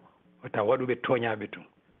yo wata waɗuɓe toñaɓe tun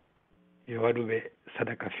yo waɗuɓe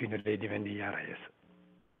sadaka fino leydi men ndi yara yeeso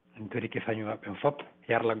en toriki fañi maɓɓen fof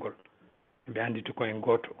yarlagol ɓe andi to koyen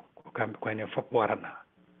goto ko kamɓe koyenen fof warana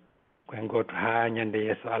koyen goto ha ñande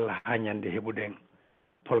yeeso Allah ha ñande heɓuɗen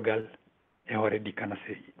polgal e hoore ɗi kana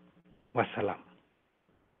seeƴi wassalam.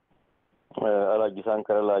 Alaji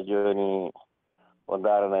Sankarala joni o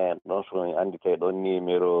darana en ɗon so andite ɗon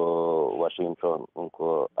numéro Washington ɗum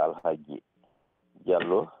ko Alhaji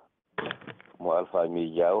Diallo mo Alpha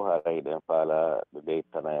mi Diaw haray ɗen faala ɓe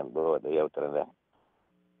ɓeytana en ɗo ɗe yewtere nden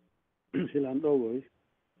silan ɗo woy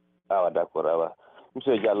awa d'accord awa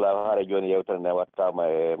monsieur Diallo haare joni yewtere nde wattama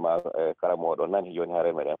e ma karamoɗo nani joni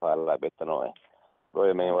haare meɗen faala ɓettano en ɗo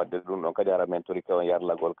e men wadde ɗum ɗon kadi hara men tori kewon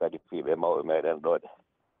yarlagol kadi fiiɓe mawɓe meɗen ɗo ɗe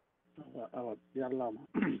awa yarlama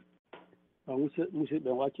musidɓe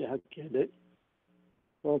wacce hakkede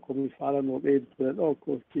ɗo komi falano ɓeydude ɗo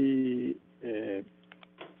ko si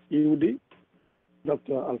iwdi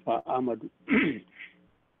Dr Alpha Amadou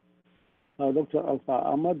Dr Alpha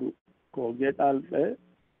Amadou ko gueɗal ɓe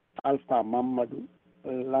Alpha Mamadou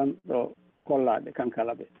lanɗo kollaɗe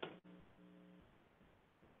Kankalaɓe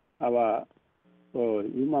awa ko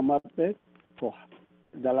yimma maɓɓe ko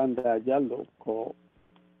Dalanda Diallo ko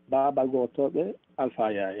baba gotoɓe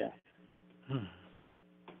Alpha Yaya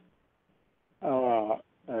awa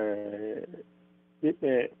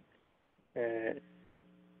ɓiɓɓe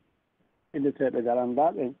indeteɓe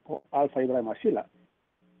dalandaɓe ko Alpha Ibrahima Sila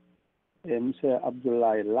e monsieur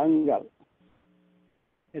Abdoulaye Langal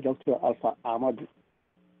e docteur Alpha Amadou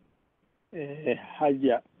e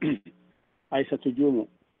Hadja Aissatou Dioumou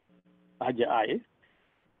Hadja Aye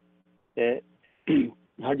e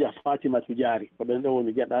Hadja Fatimatu Diari ko ɓen ɗo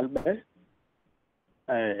woni gueɗal ɓe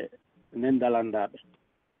nen dalandaɓe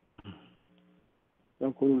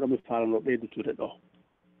donc ɗum ɗo mi falano ɓeydutude ɗo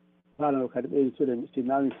falano kadi ɓeydutude si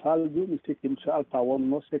nami faldu mi sikki monsieur Alpha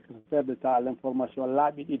wonno secrétaire d'état à l'information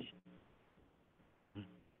laaɓi ɗiɗi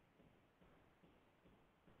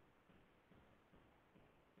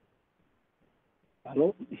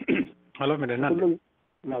allo miɗen nande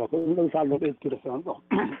nawa ko ɗum ɗo mi falno ɓeydutude fewn ɗo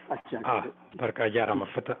barka jarama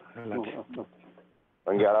fota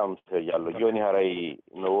on jarama monsieur Diallo joni haray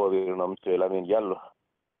no wowirno monsieur Lamine Diallo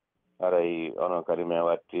haray onon kadi min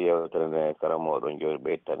watti yewtere nde karamoɗon joni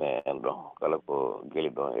ɓeytane en ɗon kala ko gueli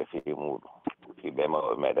ɗon e fii muɗum fiɓe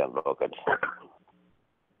mawɓe meɗen ɗo kadi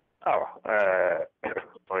awa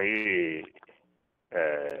on yii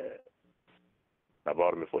d'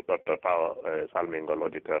 abord mi fuɗɗotto taw salmingol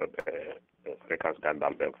auditeur ɓe fréquence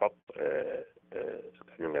gandal ɓen fof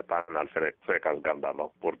kañum e panal fréquence gandal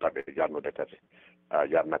o pour taɓe jarnude kadi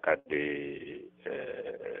jarna kadi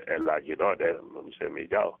ellaji ɗo ɗe monsieur mi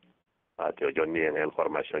Diaw te o jonni en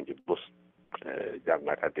information ji bus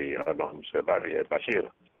jarna kadi onon monsieur Bari e Bachir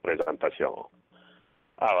présentation o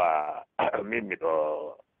awa min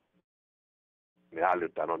miɗo mi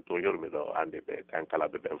haalirta noon toujours miɗo anndi ɓe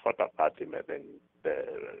Kankalaɓe ɓen fota paati meɗen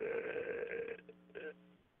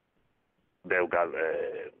dewgal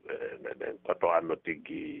meɗen toto anno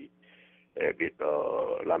tiggi e ɓiɗɗo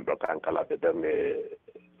lamɗo Kankalaɓe dernier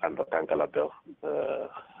lamɗo Kankalaɓe o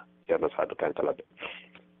ceerno Sadou Kankalaɓe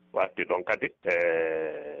watti ɗon kadi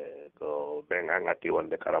ko ɓen angati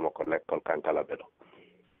wonde karama ko l'école Kankalaɓe ɗo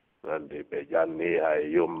anndi ɓe janni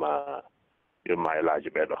hay yumma elaji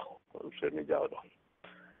ɓeɗo seni Diawɗo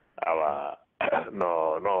awa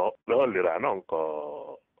no ɓe hollira noon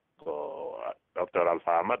ko docteur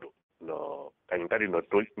Alpha Amadou no kañum kadi no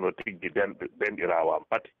tiggi denɗirawo am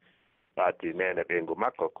paati nene ɓeygu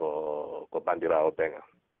makko ko bandirawo ɓeŋal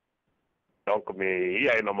donc mi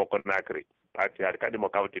yiyaynomo ko nakri paati haade kadi mo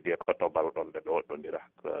kawtidi e koto baruɗon ɓe ɓe woɗɗodira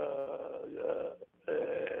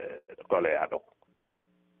koleya ɗon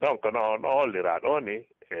donc no hollira ɗo ni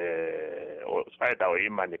sayda o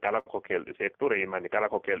immani kala ko kelɗi Sékou Touré immani kala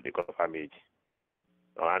ko kelɗi ko famille ji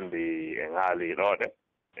no anndi en haali ɗo ɗe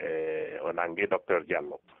o nangi docteur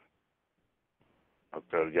Diallo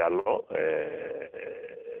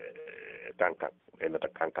kankan enata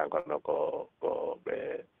kankan kono ko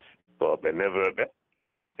ɓe neveu ɓe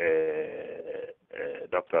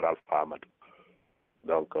docteur Alpha Amadou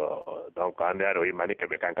donc hannde haade o immani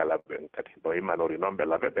keɓe Kankalaɓe ɓen kadi no immanori noon ɓe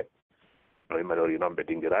laɓe ɓe no immanori noon ɓe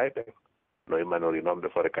Dinguiraye ɓen no immanori noon ɓe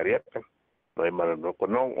Forêt Carrière ɓen no immanori ko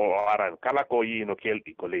noon o aran kala ko yii no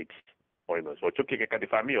kelɗi ko leydi oyno so cukkike kadi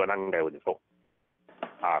famille o nannga woni fof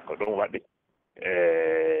ko ɗum waɗi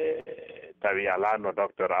tawi alaa no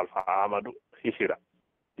docteur Alpha Amadou hisira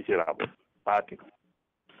mo paati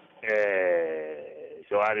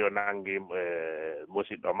so ari o nangi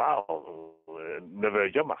musidɗo ma o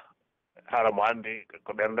neveu joma hara mo anndi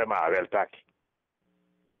ko ɓernde ma a weltaki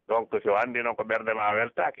donc so anndi noon ko ɓernde ma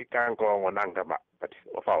weltaaki kanko o nannga ma kadi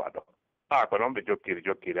o fawa ɗo ko noon ɓe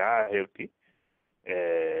jokkiri haa heewti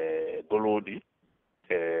goluuɗi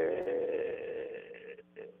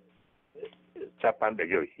capanɗe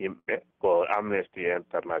joyi yimɓe ko Amnesty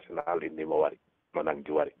International innimo wari mo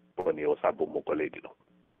nanndi wari woni o sabu mo ko leydi ɗo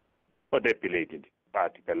o deppi leydi ndi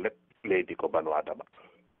ɓaati pellet leydi ko banu adama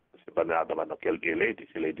si banu adama no kelɗi e leydi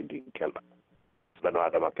si leydi ndin kelɗa banu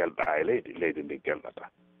adama kelɗa e leydi ndin kelɗata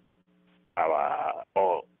awa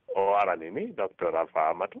o arani ni docteur Alpha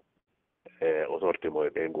Amadou o sortimo e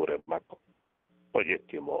ɓe nguure makko o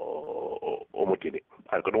ƴettimo o mutini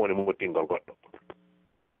hay ko ɗum woni muttingol goɗɗo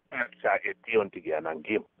sa ƴetti on tigi a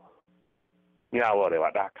nanngimo ñawoore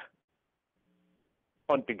waɗaka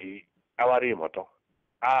on tigi a warimo to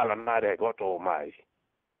a alanaade hay goto o maayi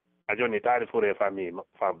a joni taari fure famille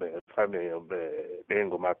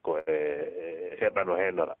ɓeyngu makko e heɓano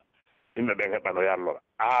heenora yimɓe ɓen heɓano yallora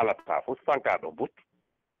a haalata fof fanka ɗo but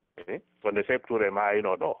so nde Sékou Touré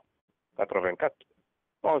maayino ɗo 84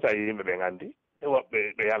 on sa yimɓe ɓen anndi e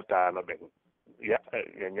woɓɓe ɓe yaltano ɓen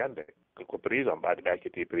ñande ko prison ɓaade ɓe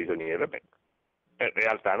acciti prisonnier ɓe ɓen ɓe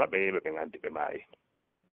yaltano ɓe yimɓe ɓen anndi ɓe maayi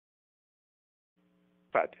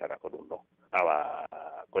faati hara ko ɗum ɗo awa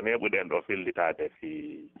ko neɓuɗen ɗo fillitade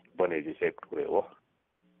fi boneji Sékou Touré o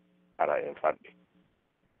ara en famɗi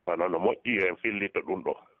kono no moƴƴi en fillito ɗum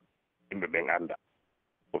ɗo yimɓe ɓen annda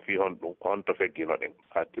ko fi hon ɗum ko honto feggino ɗen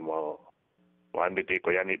fatti mo annditi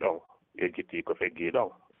ko yani ɗon yejjiti ko feggi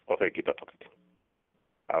ɗon o feggitoto kadi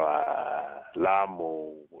awa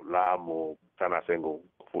laamu kanase ngu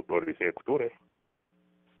ko fuɗɗori Sékou Touré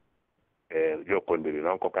e jokkondiri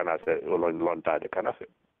noon ko kanase lontade kanase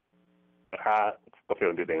ha ko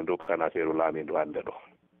fewndi dow kanaseru laamindu hannde ɗo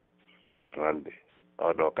ande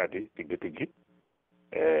oɗo kadi tiggi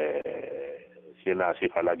sina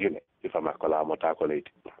sifa lagine sifa makko laamota ko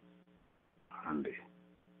leydi ande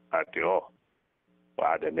atti o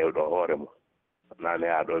waade newɗo hoore mum nane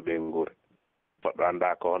aɗo ɓe nguure goɗɗo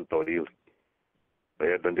annda ko on to riwri ɗo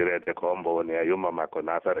yeddondirede ko hombo woni a yumma makko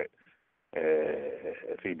nafere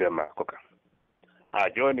fiibe makko kam ha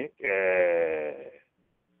joni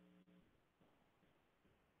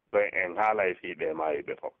ɗo en haala e fiiɓe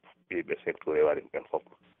maayiɓe fof fiiɓe Sékou Touré wari ɓen fof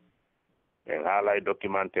en haala e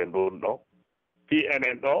documenté ndun ɗo fi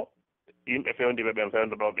enen ɗo yimɓe fewndiɓe ɓen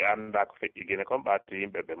fewnduɗo ɓe annda ko feƴƴi Guinée kon ɓatti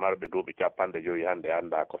yimɓe ɓe marɓe duuɓi 50 hannde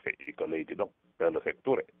annda ko feƴƴi ko leydi ɗon fewndo Sékou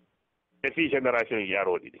Touré e fi génération ji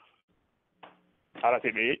arooɗi ɗi ala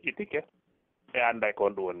si ɓe yeƴƴitike ɓe annda ko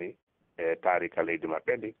ɗum woni e taarika leydi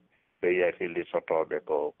maɓɓe ndi ɓe yiya filli sotoɓe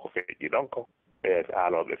ko feƴƴi ɗon ko ɓe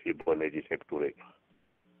haaloɓe fi boneji Sékou Touré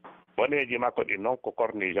boneji makko ɗi noon ko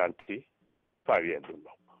cornigeanti fawi en ɗum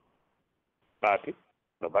ɗon ɓaati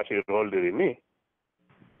no Bachir holliri ni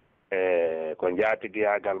ko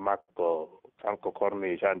jaatigiyagal makko kanko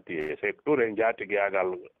cornigeanti e Sékou Touré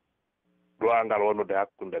jaatigiyagal duwangal wonude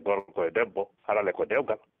hakkunde gorko e debbo harale ko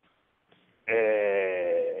dewgal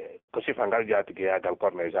ko sifa ngal jaatigiyagal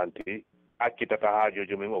cornigeanti accitata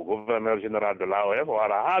haajuji min o gouverneur général de l'AOF o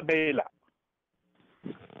ara ha beyla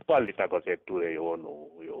wallita ko Sékou Touré yo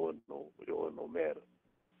wonu maire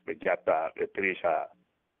ɓe jatta ɓe tricha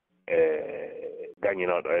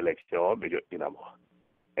gañinoɗo élection o ɓe joƴƴinamo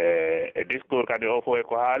e discours kadi o fof e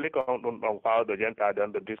ko haali ko ɗum ɗon fawɗo jentade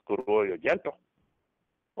on ɗo discours o yo jento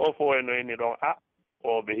o fof e no inni ɗon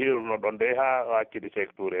o ɓe hiruno ɗon de ha o hakkidi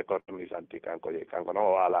Sékou Touré cornigeanti kanko noon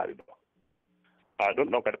o waalari ɗo ɗum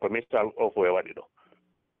ɗon kadi ko misal o fof e waɗi ɗo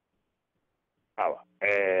awa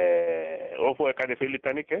o fof e kadi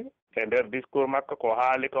fillitanike e nder discours makko ko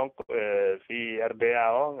haali kon fi RDA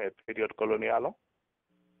on e période coloniale on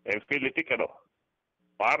en fillitike ɗo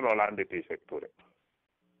o arno landiti Sékou Touré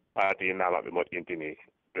ɓaati innama ɓe moƴƴintini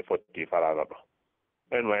ɓe fotti farano ɗo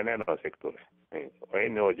en wayneno Sékou Touré o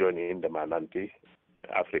inni o joni indema nanti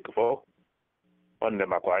Afrique fof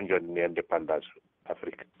ondema ko an jonni indépendance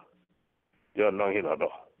Afrique joni noon hino ɗo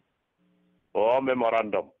o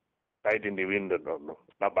mémorandum kaydi ndi windoɗon ɗum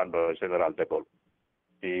ɗaɓɓanɗo général de Gaulle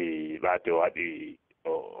si ɓaati o waɗi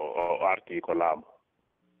o arti ko laamu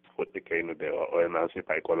fuɗɗi kaynude o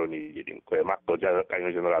émancipa e colonie ji ɗin koye makko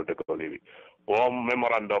kañum général de Gaulle wi o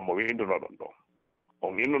mémorandum mo winduno ɗon ɗo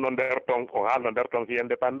on innuno nder ton on haalno nder ton fi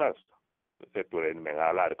indépendance Sékou Touré min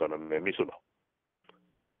haalari kono min misuno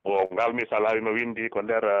o ngal misal hay no windi ko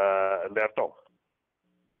nder ton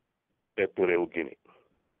Sékou Touré uggini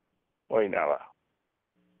oyni awa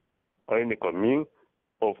oyni ko min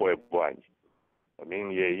o fo e boañi ko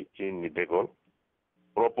min yeehi inni de Gaulle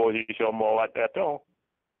proposition mo waɗete on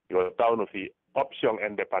yo tawno fi option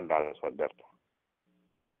indépendance o nder ton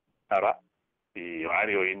ara i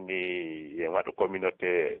ari o inni yen waɗu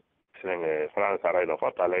communauté sen France arayno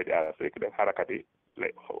fotta leydi Afrique ɗen harakati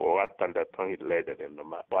o wattande ton hiɗe leyɗe ɗen no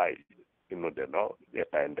ma wawi innude no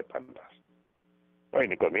ƴetta indépendance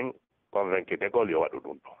wayni komin convaincu de Gaulle yo waɗu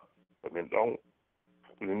ɗum ɗo komin ɗon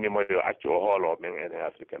nimo yo accu o hoolo min enen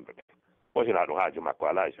africain ɓe ɓen fosina ɗum haaju makko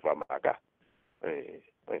ala e sifa maga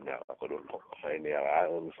wayni awa ko ɗum ɗo wayni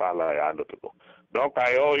mi faala e andude ɗum donc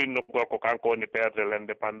a yo innugol ko kanko woni père de l'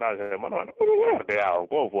 indépendance e mono RDA on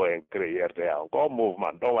ko fo en créé RDA on ko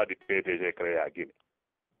mouvement ɗon waɗi PDG créé a Guinée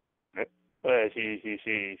si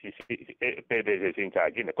PDG sinca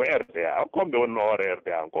Guinée ko RDA on komɓe wonno hoore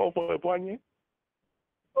RDA on ko fo e poigné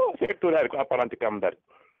Sékou Touré ari ko apparenté kam dari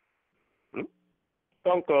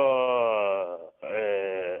donc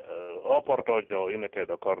o portojo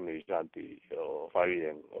inneteɗo corniche janti o fawi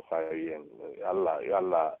en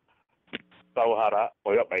Allah taw hara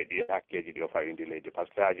o yoɓay ɗi hakkeji ɗi o fawindi leydi par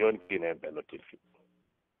ce que ha joni guinéen ɓe no tilfi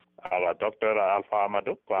awa docteur Alpha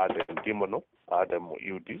Amadou ko adem dimano adem mo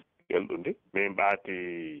iwdi gelɗundi min ɓaati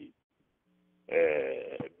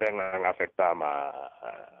ɓengan affectama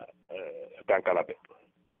Kankalabé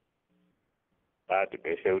ɓaati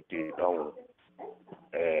ɓe sewti ɗon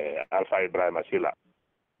Alpha Ibrahima Sila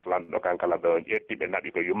lanɗo Kankalabé on ƴetti ɓe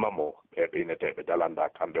naɓi ko yummamo ɓe ɓeyneteɓe dalanda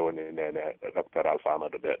kamɓe woni nene docteur Alpha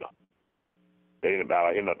Amadou ɓeɗo ɓeyni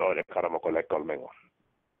ɓawa hinno ɗo ɗe karama ko l'école men on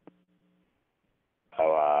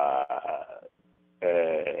awa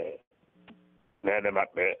nene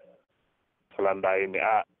maɓɓe landa inni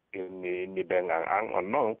inni ɓengan an on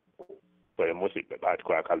noon koye musidɓe ɓaati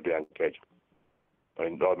ko a kalduyankejo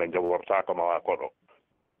on ɗo min jogortako mawa koɗo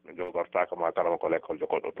min jogortako mawa karama ko l'école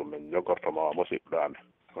jogoɗo ɗum min jogorto mawa musidɓe amen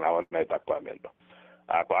ha wonnay takko amen ɗo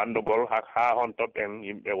ko andugol ha hon to ɓen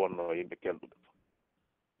yimɓe wonno yimɓe kelɗuɓe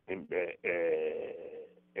yimɓe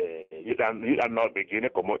yiɗannoɓe Guinée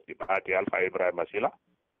ko moƴƴi ɓaati Alpha Ibrahima Sila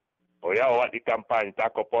o yaha o waɗi campagne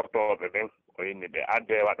takko portoɓe ɓen o inni ɓe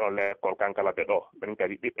adde waɗon l'école Kankalabé ɗo ɓen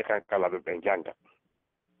kadi ɓiɓɓe Kankalabé ɓen jangga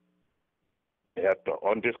yetto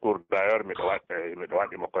on discours d' ailleurs miɗo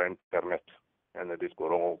waɗimo ko internet ene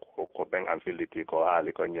discours on ko ɓen an filliti ko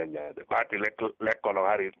haali ko ñeññade ɓaati l'école on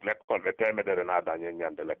hari l'école ɓe temedere naada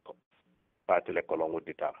ñeññande l'école ɓaati l'école on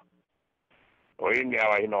udditama o inni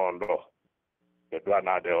awa hino on ɗo ɓe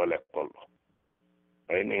duwanade o l'école ɗo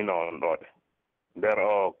o inni hino on ɗo de nder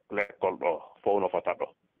o l'école ɗo fof no fota ɗo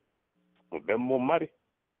ɓen mum mari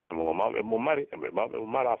mo mawɓe mum mari ɓe mawɓe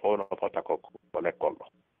mum mara fof no fota ko l'école ɗo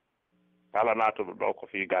kala natuɗo ɗo ko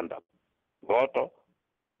fii gandal goto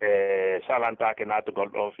salantake natugol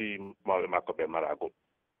ɗo fii mawɓe makko ɓe mara gum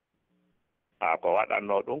ko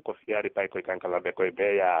waɗanno ɗum ko fiyari pay koye Kankalabé koye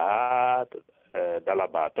beeya ha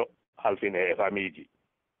Dalaba to halfine e famille ji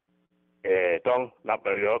toon naɓɓe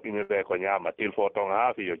yoɓiniɓe ko ñaama tilfo toon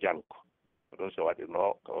ha fiyo janggo ɗum so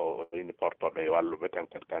waɗino ko ini portoɓe walluɓe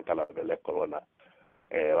Kankalabé l'école wona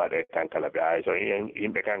waɗe Kankalabé hay so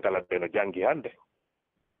yimɓe Kankalabé no jangi hannde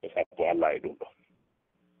e sappo Allah e ɗum ɗo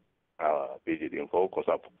awa piiji ɗin fof ko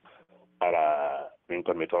sappo ara min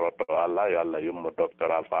komi torotto Allah yo Allah yummo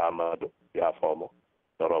docteur Alpha Amadou yafomo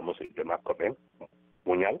toro musidɓe makko ɓen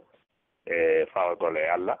muñal e fawgol e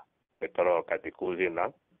Allah ɓe toro kadi cousine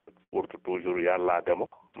an ɓurtu toujours yallademo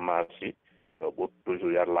marsi o ɓurtu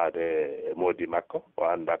toujours yallade e moodi makko o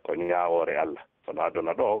anda ko ñawore Allah kono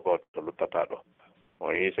aduna ɗo goto luttata ɗo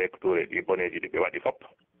on yi Sékou Touré ɗi boneji ɗi ɓe waɗi fopp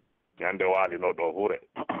ñande waalino ɗo huure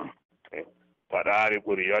waɗa ari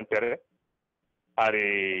ɓuuri yontere ari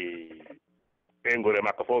ɓeygure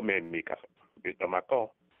makko fof memmi kasa ɓiɗɗo makko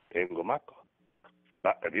o ɓeygu makko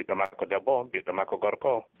ɓiɗɗo makko debbo on ɓiɗɗo makko gorko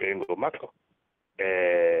o ɓeygu makko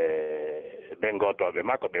ɓengotoɓe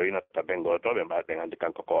makko ɓe winata ɓengotoɓe mbaɗen andi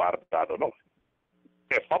kanko ko ardaɗo ɗon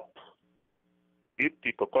ɓe fop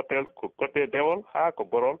itti ko côté dewol ha ko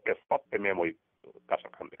gorol ɓe fop ɓe memoyi kaso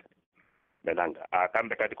kamɓe kadi ɓe nanga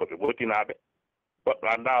kamɓe kadi koɓe wotinaɓe goɗɗo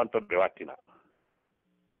anda on toon ɓe wattina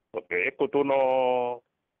koɓe ekkutuno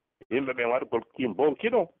yimɓe ɓen waɗgol kim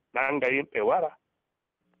bonkiɗo nanga yimɓe wara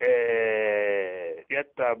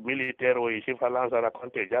ƴetta militaire oyi sifa lansara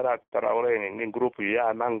konte jara Traoré ni groupe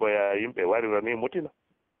ya nangoya yimɓe warira ni mutina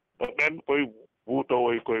to ɓen koye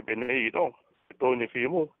wuutowoy koye ɓe neyi ɗon ɓe towni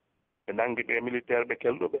fimum ɓe nangi ɓe militaire ɓe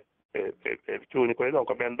kelɗuɓe ɓe cuuni koye ɗon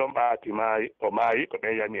ko ɓen ɗon ɓaati maayi o maayi ko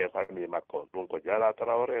ɓen yani e famille makko ɗum ko jara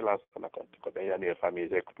Traoré lansana konte ko ɓen yani e famille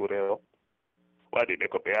Sékou Touré o waɗi ɓe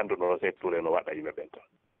ko ɓe annduno Sékou Touré no waɗa yimɓe ɓen ton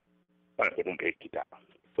waɗa ko ɗum ɓe ekkita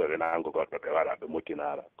so ɓe nango goɗɗo ɓe waɗa ɓe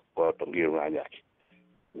mutinara goto ngirŋañaki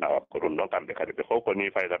awa ko ɗum ɗon kamɓe kadi ɓe fof ko ni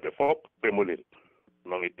fayda ɓe fof ɓe muliri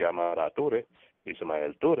noon itti Amara Touré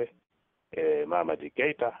Ismaël Touré e Mamadi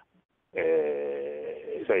Keita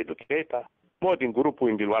e Seydou Keita moodi groupe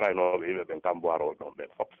uji ndin waranooɓe yimɓe ɓen kamboiro ɗon ɓen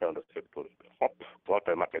fof fewndo secteur ɓe fof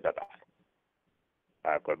gooto e maɓɓe dada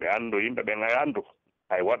hay ko ɓe anndu yimɓe ɓen ay anndu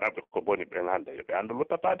hay woɗaɓe ko boni ɓen hannde yo ɓe anndu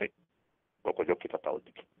luttataade koko jokkita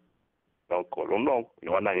tawdi donc ɗum ɗon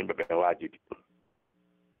yo wona yimɓe ɓen waajibi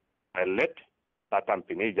pellet sa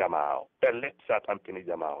tampini jama o pellet sa tampini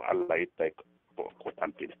jama o Allah ittay ko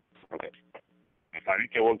tampine kadi tawi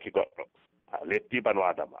ke wonki goɗɗo a lettiba no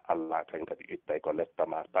adama Allah kan kadi ittay ko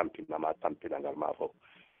lettama tampinama tampinangal ma fof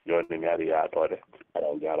joni mi ari yaaɗode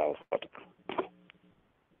aɗa jarama fota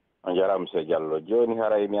on jarama monsieur Diallo joni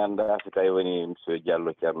haray mi anda so tawi woni monsieur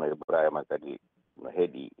Diallo ceerno Ibrahima kadi no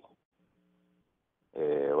heeɗi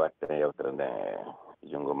e watten yewtere nde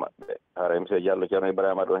junngo maɓɓe haray monsieur Diallo ceerno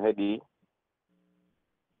Ibrahima ɗon heeɗi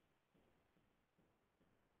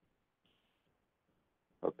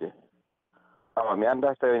ok awa mi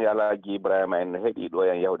anda so tawi alaaji Ibrahima en no heeɗi ɗo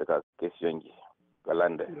yan yawde ka question ji ko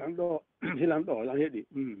lande hilan ɗo yan heeɗi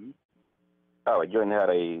awa joni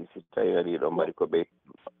haray so tawi ari ɗo mbaɗi ko ɓeyt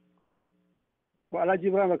ko Alhaji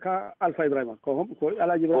Ibrahima ka Alpha Ibrahima ko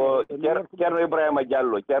Alhaji Ibrahima ko ceerno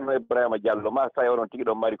Ibrahima Diallo ma tawi onon tigi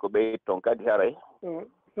ɗon mari ko ɓeyt toon kadi haray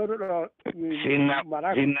soɗo ɗo sinnama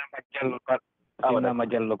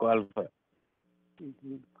Diallo ko Alpha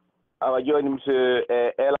awa joni monsieur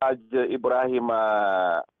El Hadj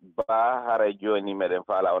Ibrahima Ba haray joni meɗen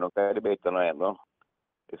faala onon kadi ɓeytono en ɗon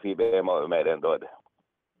e fiiɓe mawɓe meɗen ɗo ɗe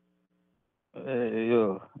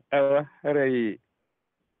yo awa haray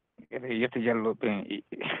yetto Diallo ɓen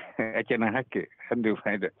accana hakke hannde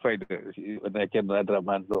fayda wona ceerno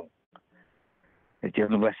Abdourahmane ɗo e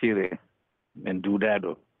ceerno Basire men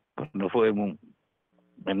duuɗaɗo kono fof e mum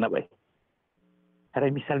men naɓay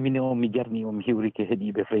haray mi salmini on mi jarni on mi hiwrike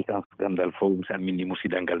heeɗiɓe fréquence gandal fof mi salmini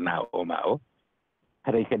musidal ngal na oma o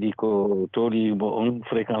haray kadi ko toolimo on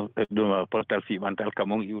fréquence ɗum portal fiɓantal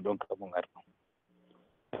kamon iwɗon kamon arɗon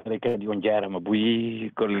haray kadi on jarama boyi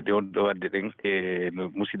golle ɗe on ɗo wadde ɗen e no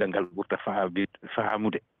musidal ngal ɓurta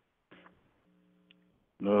faamude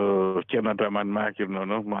no ceerno Abdourahmane makirno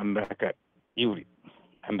noon mo andaka iwri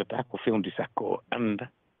andata ko fewndi sakko o anda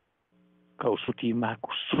kaw sutima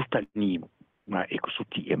ko sutanimo ma eko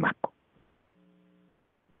sutti e makko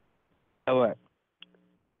awa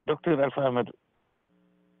docteur Alpha Amadou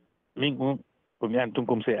min ɗum komi an tun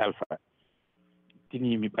comme c'est Alpha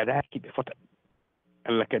tini mi ɓaɗaki ɓe fota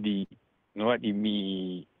Allah kadi no waɗi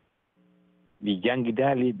mi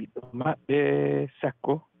jangidali ɓiɗɗo maɓɓe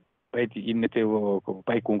sakko ɓayti innete o ko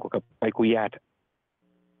paykunko ka payku yaata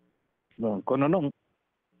bon kono noon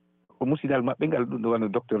ko musidal maɓɓe ngal ɗum ɗo wano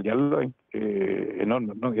docteur Diallo en e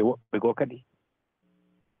noon e woɓɓe goo kadi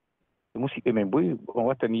musidɓe men boyi on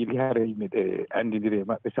wattaniɓe haare yimɓe andidiri e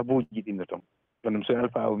maɓɓe sabuji ɗinno toon kono monsieur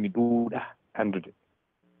Alpha o mi duuɗa andude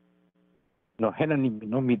no henanimi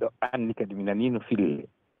noon miɗo anndi kadi mi nani no fille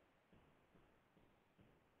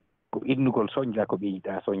ko innugol soñdia ko ɓe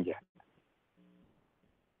yiɗa soñdia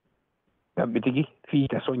kamɓe tigi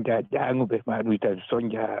fiita soñdia ƴaŋuɓe ma ɗuyta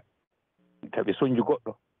soñdia taɓe soñju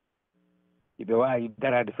goɗɗo iɓe wawi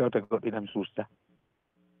darade fewta goɗɗo inam suusta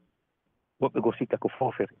woɓɓe go sikka ko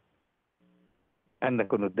foofere anda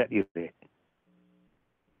kono daɗirde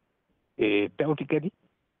e tawti kadi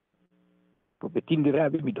ko ɓe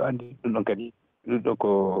tindiraɓe miɗo andi ɗum ɗon kadi ɗum ɗo ko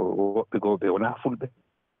woɓɓe goo ɓe wona fulɓe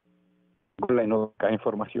gollayno ka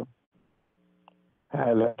information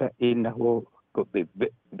haalata inna o ko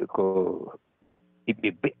ko hiɓɓe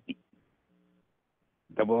beɗɗi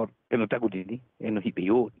d' abord eno tagudi ni eno hiɓe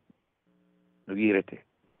yooɗi no wirete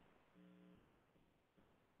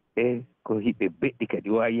e ko hiɓe beɗɗi kadi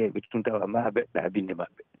wawi ɓe tun tawa ma beɗɗa binde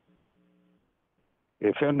maɓɓe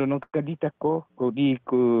e fewndo noon kadi takko ko ɗi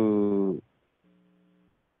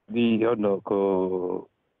honno ko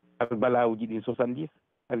albalawuji ɗi 70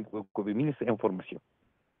 ari koɓe ministre information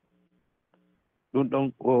ɗum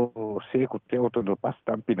ɗon o seeko tewtono pas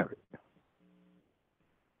tampina ɓe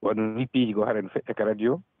wano rippiji go hara no feƴƴa ka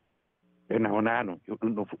radio ena wona noon yo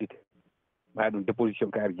ɗum ɗon fuɗɗite ma ɗum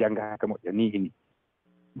déposition kaari jangga haka moƴƴa ni ini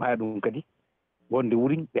ma ɗum kadi wonde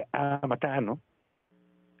wurin ɓe amatano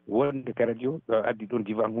wonde ka radio ɗo addi ɗon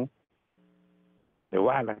divan hu ɓe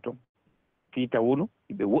waala toon fiita wonu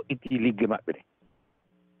ɓe woɗɗiti ligge maɓɓe ɗe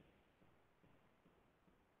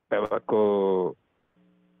tawa ko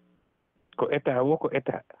état wo ko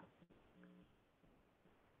état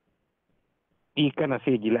ɗi kana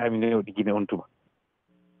seeji laaminewɗi guine on tuma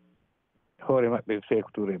hoore maɓɓe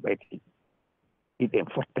Sékou Touré ɓayti iɗen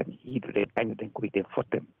fottani yiiɗuɗen añuɗen ko iɗen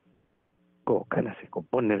fottani ko kanase ko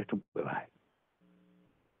bonnere tumɓe waawi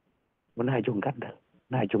wona jon gandal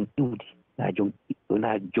na jon iwdi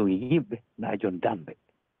wona jon yimɓe na jon damɓe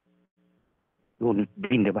woni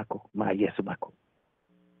binde makko ma yeeso makko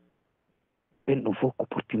ɓen ɗum fof ko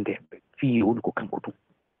pottindeɓe fii woni ko kanko tum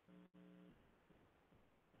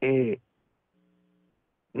e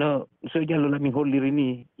no so Diallo lamin holliri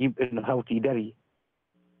ni yimɓe no hawti dari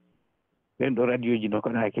ɓen ɗo radio ji no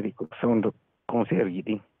Conakry ko fewndo concert ji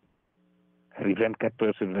ɗin hari 24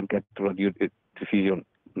 heures sur 24 radio diffusion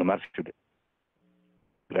no marsude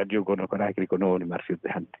radio go no Conakry ko no woni marsude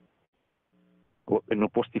hannde woɓɓe no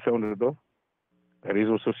posti fewndo ɗo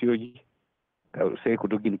réseaux sociaux ji Sékou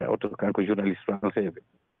dogginta oto kanko journaliste français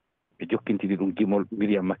ɓe jokkintini ɗum gimol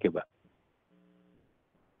Miriam Makeba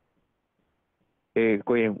e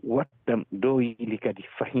koyen wattan dow yili kadi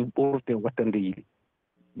fahin ɓurten wattande yili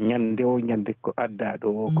ñande o ñande ko adda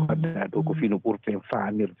ɗo ko fino ɓurten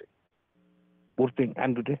faamirde ɓurten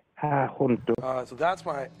andude haa honto so that's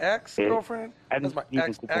my ex-girlfriend. That's my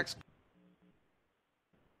ex.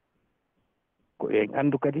 Ko en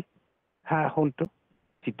andu kadi haa honto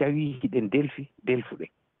si tawi hiɗen delfuɗen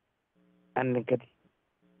annen kadi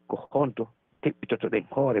ko honto teɓɓitoto ɗen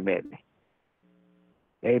hoore meɗen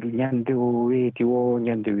eyru ñande o weeti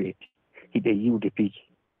hiɗen yiwde piiji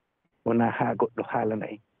wona haa goɗɗo haalana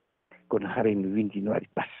en kono hare no windi no waɗi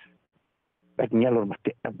pas ɓati ñalorma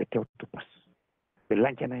teɗɗam ɓe tewto pas ɓe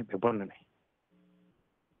lancana en ɓe bonnana en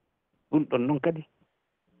ɗum ɗon noon kadi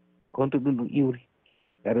honto ɗum iwri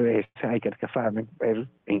aɗo e sahay kadi ko faamen ɓayru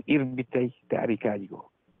en irbittay taarikaji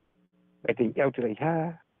goo ɓayten ƴawtiray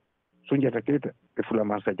haa Soundiata Keita e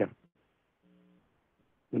Fulaman Sadiane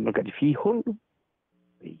ɗum ɗon kadi fii honɗum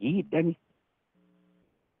ɓe yiiɗani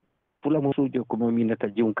Fulamo Sodio ko mominata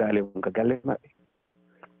jiwkaale on ka galle maɓɓe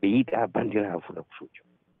ɓe yiiɗa bandirawo Fulamo Sodio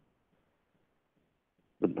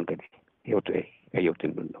ɗum ɗon kadi yewto e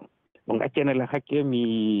yewten ɗum ɗon on accanala hakke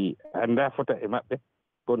mi annda fota e maɓɓe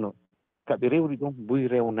kono kaɓe rewri ɗon mbuy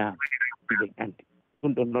rewnaama iɗen anndi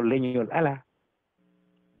ɗum ɗon noon leñol alaa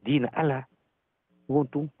diina alaa won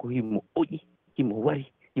tun ko himo oƴi himo wari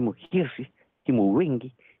himo hirsi himo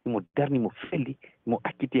wengi himo darni mo felli mo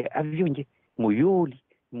akkiti e avion je mo yooli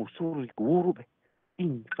mo surri ko wuruɓe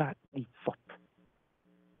ɗin faa ɗi fop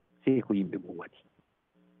sey ko yimɓe mum waɗi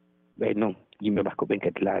ɓay noon yimɓe makko ɓen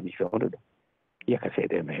kadi laami fewndo ɗo yaka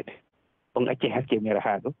seeɗa e meeɗen on acce hakke mere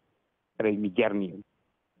haa ɗo aɗa mi jarni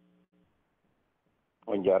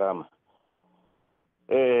on jarama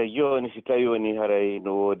joni si tawi woni haray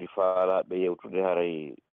no woodi faalaɓe yewtude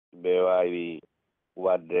haray ɓe wawi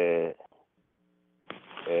wadde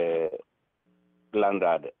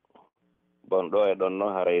landade bon ɗo e ɗon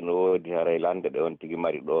noon haray no woodi haray lande ɗe on tigui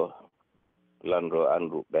mari ɗo lando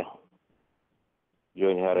andu ɓen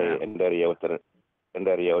joni haray e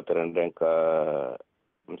nder yewtere nden ka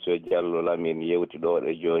monsieur Diallo Lamine yewti ɗo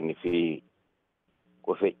ɗe joni fi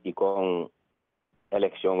ko feƴƴi kon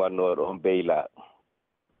élection wannoɗo on beyla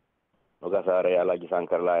no gasare Alaji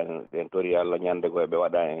Sankara en tori Allah ñande go ɓe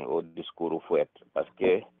waɗa en o discours fouet par ce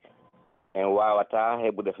que en wawata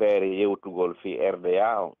heɓude feere yewtugol fi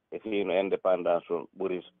RDA on e fi no indépendance on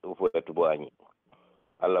ɓuuri fouet boañi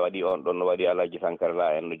Allah waɗi on ɗon no waɗi Alaji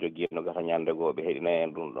Sankara en no jogui no gasa ñande go ɓe heɗina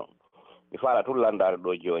en ɗum ɗon mi faala tul landare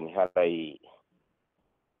ɗo joni haray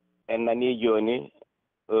en nani joni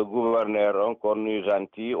gouverneur on kon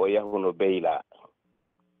gentil o yahuno beyla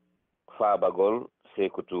faabagol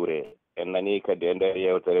Sékou Touré en nani kadi e nder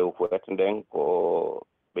yewtere fouet nden ko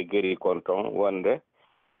ɓe geri kon ton wonde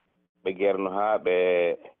ɓe gerno haa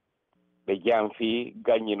ɓe jamfi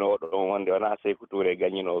gaññinoɗo on wonde wona Sékou Touré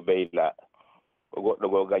gaññino beyla ko goɗɗo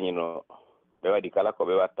goo gaññino ɓe waɗi kala ko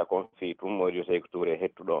ɓe watta kon fi tum modi Sékou Touré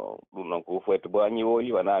hettuɗo ɗum ɗon ko fouet boañi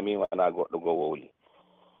wowli wona min wona goɗɗo goo wowli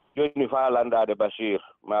joni fa landade Bachir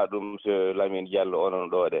ma ɗum monsieur Lamine Diallo onon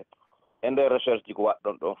ɗo de e nder recherche ji ko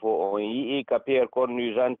waɗɗon ɗon fof on yii ka Pierre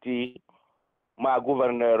Cornu gentil ma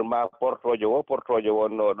gouverneur ma portojo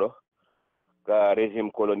wonnoɗo ka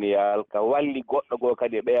régime colonial ka walli goɗɗo goo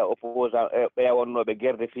kadi ɓeya opposant ɓeya wonnoɓe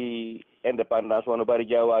guerde fi indépendance wono bari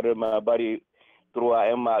Diawara ma bari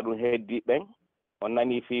 3 ma ɗum heddi ɓen on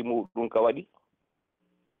nani fi muɗum ka waɗi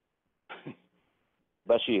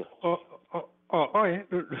Bachir oye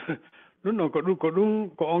ɗum ɗon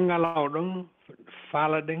ko on ngalaw ɗon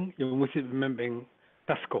faala ɗen yo musidɓe men ɓen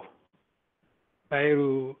tasko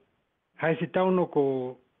ɓayru hay si tawno ko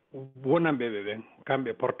wonanɓe ɓe ɓen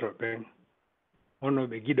kamɓe portoɓe ɓen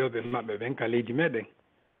wonnoɓe giɗoɓe maɓɓe ɓen ka leydi meɗen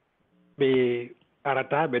ɓe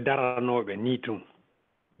arata ɓe daranoɓe ni tun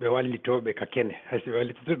ɓe wallitoɓe ka kene hayso ɓe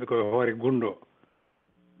wallitotoɓe koye hoore gundo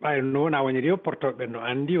ɓayru no wona woniri yo portoɓe no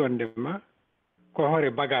andi wondema ko hoore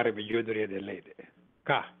bagare ɓe jooɗori e ɗe leyɗe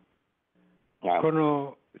ka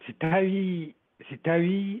kono si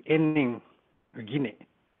tawi enen Guinée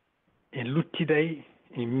en luttiday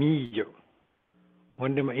e miijo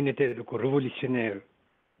wondema inneteɗo ko révolutionnaire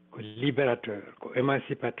ko libérateur ko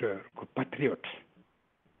émancipateur ko patriote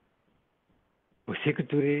ko Sékou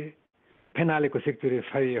Touré penale ko Sékou Touré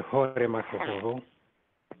fawi e hoore makko ko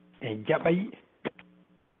en jaɓay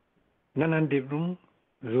nanande ɗum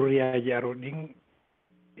zuriyaji aroɗin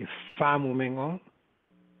e faamu men on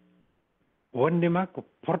wondema ko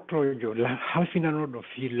portojo halfinanoɗo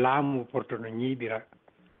fi laamu portono ñiiɓira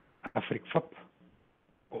Afrique fop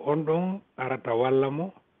ko on ɗon arata walla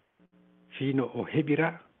mo fino o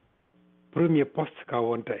heɓira premier poste ka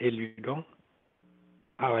wonta élu ɗon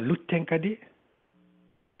awa lutten kadi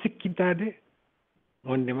sikkitade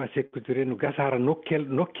wondema Sékou Touré no gasara nokkel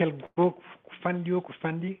goo ko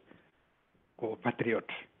fandi ko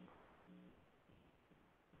patriote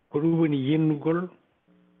ko ɗum woni yennugol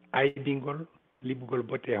aydingol liɓugol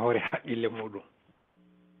botte e hoore haqqille muɗum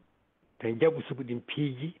tan jaɓu sugu ɗin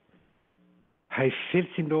piiji hay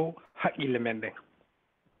felsindo haqqille men ɗen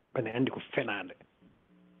bane andi ko fenade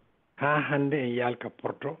ha hande en yalka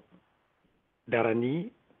porto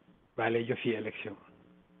darani ɓaalejo fi élection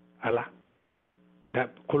ala da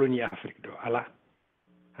colonie Afrique ɗo ala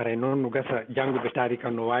haray noon no gasa jangguɓe taarika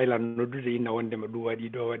no waylan noddude inna wondema ɗum waɗi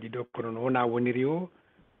ɗo kono no wona woniri o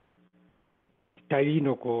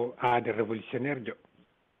tawino ko aade révolutionnaire jo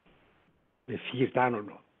ɓe firtano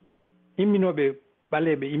ɗum imminoɓe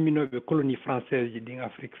ɓaleɓe imminoɓe colonie française ji ɗin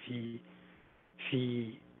Afrique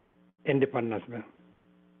fi indépendance ɓen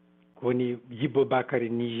ko woni Djibo Bakary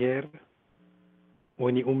Niger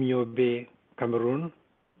woni Umioɓe Cameroun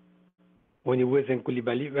woni Wesen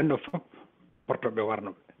Coulibaly ɓenɗo fof portoɓe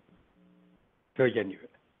warnoɓe fewjaniɓe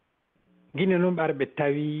guine noon ɓe ara ɓe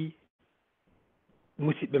tawi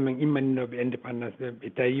musidɓe men immaninoɓe indépendance ɓe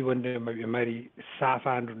tawi wondema ɓe mari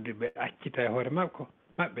safandude ɓe accita e hoore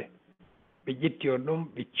maɓɓe ɓe ƴetti on ɗum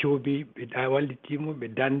ɓe coobi ɓe wallitimo ɓe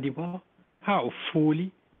dandimo ha o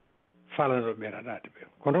fuuli falanoɓe raɗade ɓe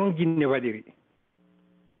ko noon guinne waɗiri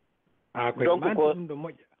koye mande ɗum ɗo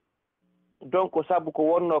moƴƴa donc sabu ko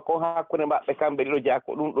wonno ko hakkude maɓɓe kamɓe ɗiɗo jeeya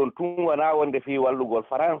ko ɗum ɗon tun wona wonde fi wallugol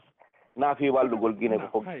France na fi wallugol Guinée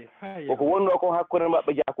koko wonno ko hakkude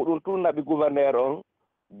maɓɓe jeeya ko ɗum tun naɓi gouverneur on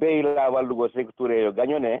beyla wallugol Sékou Touré yo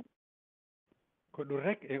gañone ko ɗum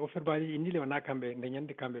rek e offerbaji indile wona kamɓe nde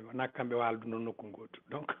ñande kamɓe wona kamɓe waldu noon nokku gotu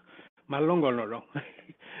donc mallongol no ɗon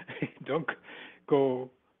donc ko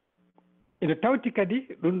ene tawti kadi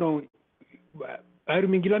ɗum ɗon ɓayru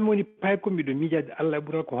min gilami woni paykombi ɗo miijade Allah e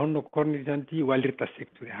ɓural ko honno cornisanti wallirta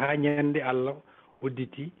Sékou Touré ha ñande Allah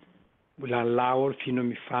udditi ɓulan laawol fino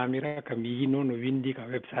mi famira kam yino no windi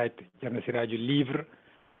kam website ceerno siradio livre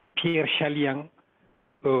Pierre Chalian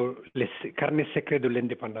les carnet secret de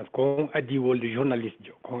l'indépendance ko on adi wolde journaliste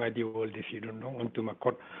jo ko on adi wolde fi ɗum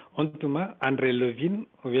ɗon on tuma André Levine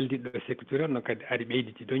o weldiɗo Sékou Touré no kadi ari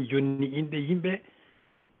ɓeyditi ɗon jonni inɗe yimɓe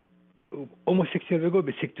homosexuel ɓe goo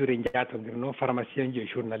ɓe Sékou Touré jatodir noon pharmacien ji e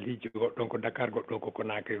journaliste ji goɗɗon ko Dakar goɗɗon koko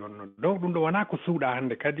naaka wonnoon donc ɗum ɗo wona ko suuɗa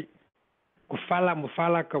hannde kadi ko mo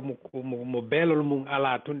falaka mo beelol mum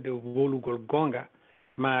ala toon de wolugol goonga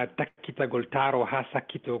ma takkitagol taaro ha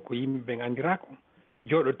sakkito ko yimɓe ɓe andirako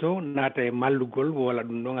jooɗoto naata e mallugol wola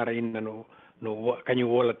ɗum ɗon ara inna no kañum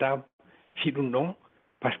wolata fi ɗum ɗon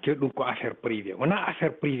par ce que ɗum ko affaire privé wona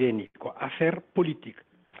affaire privé ni ko affaire politique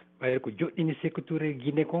ɓayde ko joɗɗini Sékou Touré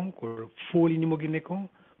Guinée kon ko foolinimo Guinée kon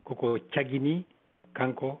koko cagini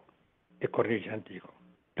kanko e Cornille Gentil ko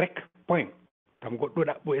rek point kam goɗɗo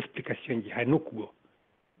ɗaɓɓo explication ji hay nokku goo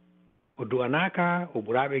o duwanaka o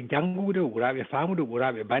ɓuraɓe janngude o ɓuraɓe faamude o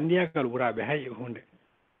ɓuraɓe bandiyagal o ɓuraɓe hay e hunde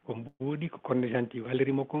ko mbuuɗi ko Cornille Gentil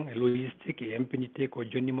wallirimo kon e logistique e impunité ko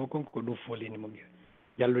jonnimo kon ko ɗum foolinimo Guinée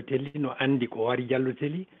Diallo Telli no andi ko wari Diallo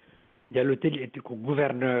Telli etti ko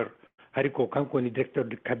gouverneur hari ko kanko woni directeur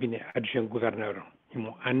de cabinet adjoint gouverneur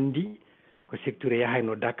imo andi ko Sékou Touré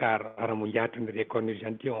yahayno Dakar ara mo jatodiri e Cornille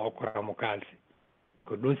Gentil on okkoramo kalse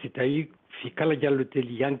ko ɗum si tawi fi kala Diallo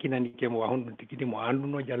Telli yankinani ke mo wa honɗum tigui mo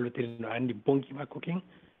anduno Diallo Telli no andi bonki makko ken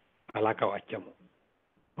ala ka o accamo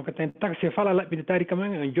donc ten taxe fala laɓɓide tarika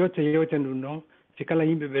men en jotto yewten ɗum ɗon si kala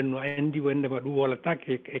yimɓe ɓen no andi wondema ɗum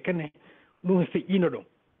wolatake e kene ɗum feƴƴino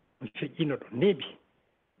ɗon neeɓi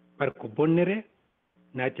par ko bonnere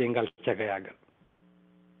naati e ngal cagayagal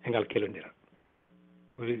e ngal kelodiral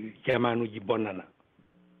jamanuji bonnana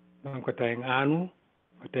donc ko tawi en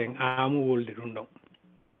aamu wolde ɗum ɗon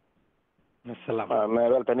assalamu mi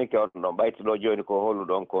weltanike on ɗon ɓaytiɗo joni ko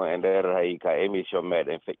holluɗon ko e nder hay ka émission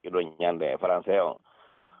meɗen feƴƴuɗon ñande e français on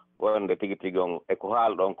wonde tigui tigui on eko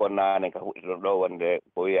haalɗon ko nane ka huɗɗiɗon ɗo wonde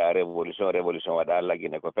ko wiya révolution waɗa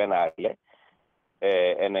laggine ko penale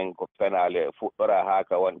enen ko penale fuɗɗora ha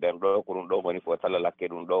ka wonɗen ɗo ko ɗum ɗo woni fo talla lakke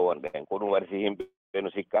ɗum ɗo wonɗen ko ɗum waɗi si yimɓe no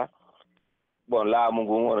sikka bon laamu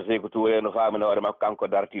ngu ono Sékou Touré no faamino hoore makko kanko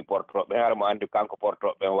darti portoɓe hara mo andi kanko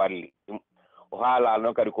portoɓe walli o haalal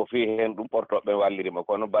noon kadi ko fi hen ɗum portoɓe wallirima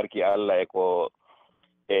kono barki Allah e ko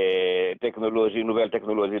technologie nouvelle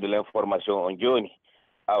technologie de l'information on joni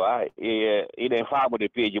awa iɗen faamude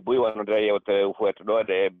peeji boyi wonode yewte foyto ɗo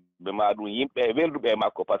de ɓe ma ɗum yimɓe welduɓe e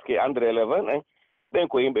makko par ce que André Levin ɓen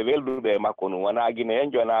ko yimɓe welduɓe e makko ɗum wona guine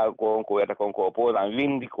hen jona konko wiyata konko opposant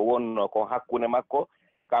windi ko wonno kon hakkunde makko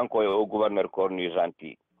kanko e o gouverneur cornu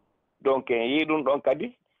gentil donc en yii ɗum ɗon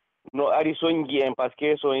kadi no ari soñji en par ce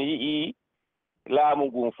que son yii laamu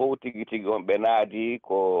ngun fof tigi tigi on ɓe naadi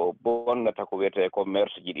ko bonnata ko wiyete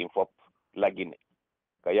commerce ji ɗin fof laggine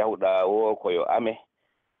ko yahuɗa o koyo ame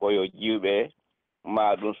koyo jiwɓe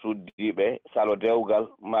ma ɗum suddiɓe salo dewgal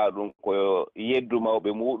ma ɗum koyo yeddu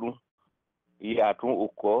mawɓe muɗum yiya tun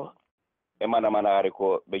ukko e manare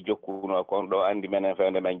ko ɓe jokkuno kon ɗo andi menen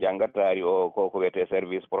fewde men jangattari o ko wiyete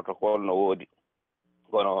service protocole no woodi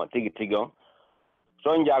kono tigi tigi on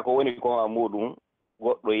soñja ko woni kon a muɗum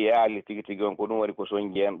goɗɗo yaali tigi tigi on ko ɗum waɗi ko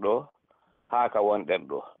soñji en ɗo haa ka wonɗen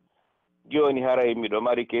ɗo joni haray miɗo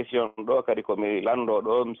mari question ɗo kadi komi lando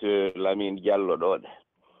ɗo monsieur Lamine Diallo ɗo ɗe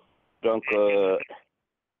donc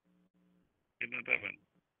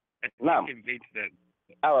nam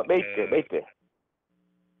awa ɓeyte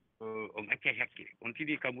on acca hakke on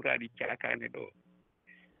tini kamuraɗi cakane ɗo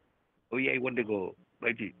o yiyay wonde ko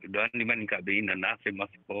ɓayti ɗo anndi mani ka ɓe inna naafe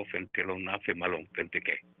makko fentelon naafe malon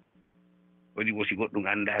fenteke woni wo si goɗɗum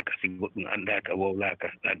anndaka si goɗɗum anndaka wowlaka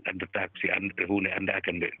anndotako si hunde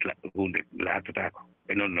anndaka nde hunde laatatako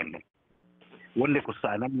e noon noon noon wonde ko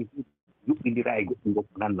sa nami yuɓɓindira e goɗɗum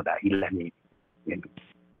gokko nannoɗa illani en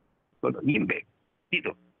kono yimɓe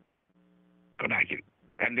ɗiɗo konakiri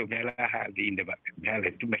hannde mi ala haalde inde maɓɓe mi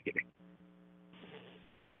haala tummecce ɗe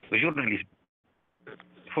ko journalisme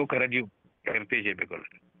fof ko radio RPG ɓe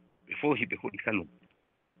gollata ɓe fof hiɓe hoɗi kalum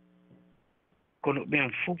kono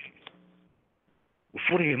ɓen fof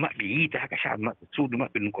fure maɓɓe yiitaka chambre maɓɓe suudu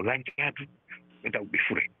maɓɓe ɗum ko lancatu ɓe taw ɓe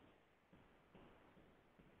fure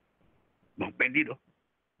bon ɓen ɗiɗo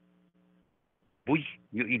boyi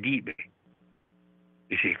yo idiɓe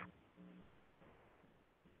ɓe seeko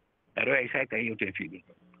aɗa wawi say tawi yewten fi ɗum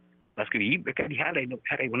par ce que yimɓe kadi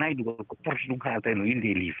haɗay wona yidugol ko porte ɗum haalta no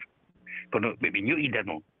inde livre kono ɓeɓe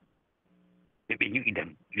ño'idano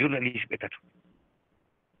journaliste ɓe tato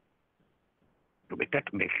to ɓe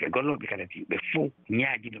tato ɓe golloɓe kadati ɓe fof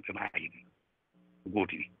ñaajino ɓe maayi ɗum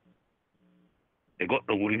gooti ɗi e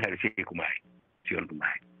goɗɗo woni haade Sékou maayi si on ɗum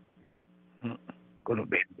maayi kono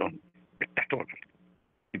ɓe ɗon ɓe tatoɗo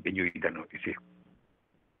ɓe ño'idanoɓe Sékou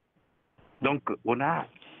donc wona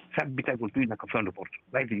sabbitagol tuyna ko fin de porte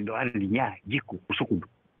ɓayde ɗo anndi ñaa jikku ko sukudu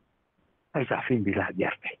hay so a fendi laaɓi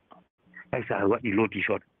arte hay so a waɗi looti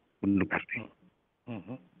soɗa ɗum arte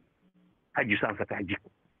hajju sansata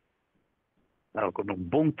jikku awa ko ɗon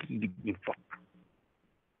bonkiiɗi ɗin fof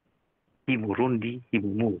himo rondi himo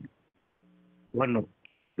muuɗi wonno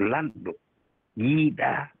lanɗo yiiɗa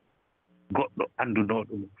goɗɗo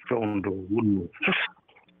anndunoɗo fewndo wonno fof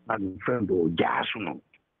ma ɗum fewndo jaasuno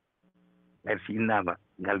merci innama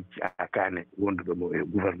ngal cakane wonduɗo mo e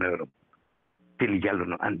gouverneur o Teli Diallo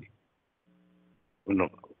no anndi ono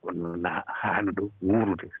na haanuɗo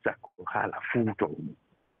wuurude sakko haala fuuto mum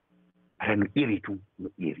hay no ƴeri tun no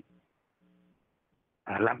ƴeri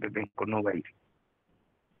ha lamɓe ɓen ko no wayri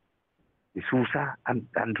ɓe suusa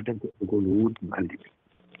anndude goɗɗo gol wuuri mo anndi ɓe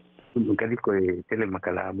ɗum ɗum kadi koye télé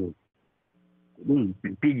makalamu ɗum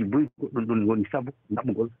piiji boyi goɗɗum ɗum woni sabu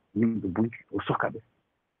naɓugol yimɓe boyi o soka ɓe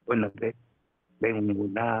wonna ɓe ɓen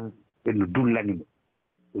wona ɓen no dullanimo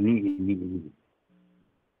ko ni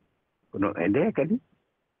kono e nde kadi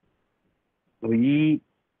o yii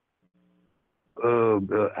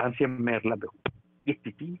ancien maire laɓe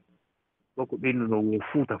ƴettiti koko ɓennuno wo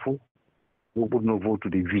fuuta fof wo ɓurno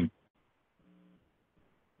votude vie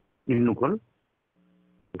innugol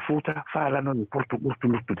fuuta faalano no porto ɓurtu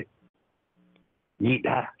luttude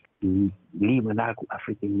yiiɗa limanaaku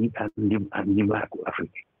africain yiiɗa ndimaaku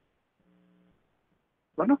africain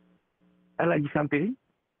kono Alaji Samperi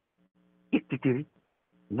ƴettitiri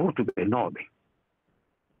votuɓe nooɓe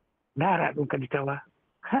ndaara ɗum kadi tawa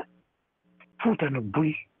ha fuuta no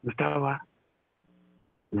boyi no tawa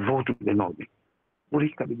votuɓe nooɓe ɓuri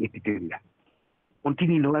kaɓe ƴettitiriya on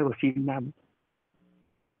tini no wawi o sinnaama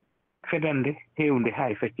fedande heewnde haa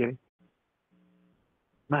e feccere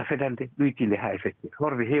ma fedande ɗoytinde haa e feccere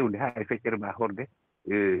horde heewnde haa e feccere ma horde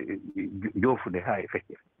joofude haa e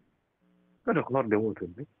feccere kono ko horde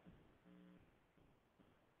woton de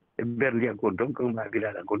e berliya gon ton ko ma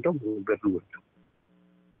bilaɗa gon ton ko berdu woni ton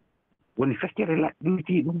woni feccere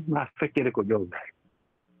ɗoyti ɗum ma feccere ko ƴowda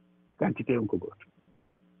quantité on ko goto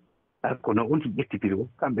kono on to ƴettitiri o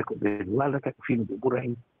kamɓe ko ɓe wallata ko fino ɓe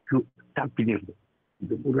ɓuray tampinirde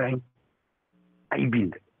ɓe ɓuray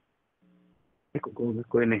aybinde e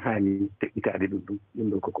ko ene haani teɓɓitaade ɗum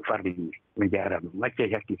ɗo koko farliɗi on jaarama macce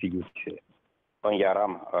hakki sijuuji seeɗa on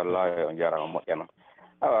jaarama wallahi on jaarama moƴƴanam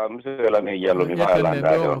monsieur Lamine Diallo mi maa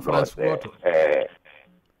landade on ɗo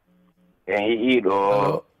en yii ɗo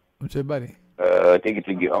monsieur Bari tigi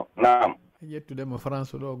tigi on naam ƴettudemo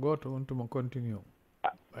France ɗo gooto on tuma continue o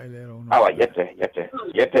ɓaylere on awa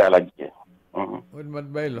ƴette alaji woni mat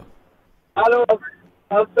baylo allo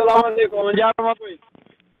assalamu aleykum on jaarama koye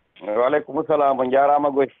waaleykum salam on jaarama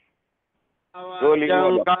goy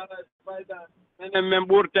jam kara fayda minen min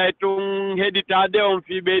ɓurtay tun heɗitade on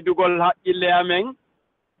fi ɓeydugol haqqille amen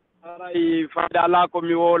haray fayda ala ko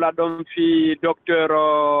mi wowla ɗon fi docteur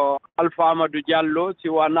Alpha Amadou Diallo si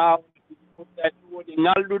wona ɓurtay tun woni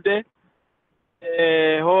ngalɗude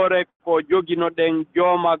e hoore ko joginoɗen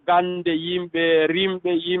jooma gande yimɓe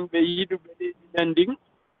rimɓe yimɓe yiɗuɓe leydi men ndin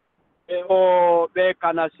e o ɓe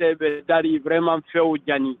kana seɓe dari vraiment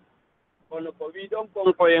fewjani kono ko wiɗon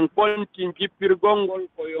kon koyen konti jippirgol ngol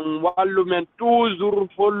koyen wallu men toujours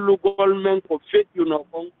hollugol men ko feƴƴuno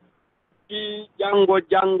kon ɗi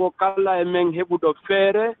janngo kala e men heɓuɗo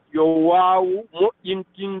feere yo waawu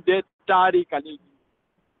moƴƴintinde taarika leydi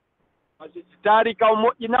par ce que si taarika o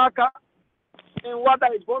moƴƴinaaka en waɗa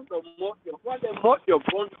e bonɗo moƴƴo waɗe moƴƴo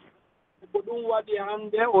bonɗo ko ɗum waɗi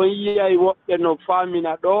hannde on yiyay woɓɓe no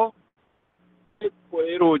faamina ɗo ko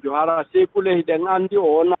hérojo hara sekule hiɗen anndi o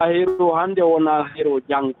wona héro hannde wona héro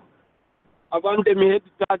janngo avant de mi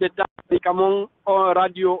heɗitade taarika mon on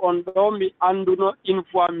radio on ɗo mi annduno une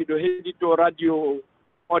fois miɗo heɗito radio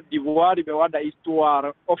Côte d'Ivoire ɓe waɗa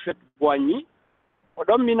histoire au fait boigny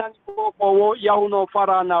oɗon mi nani ko yahuno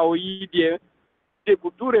farana o yiidi e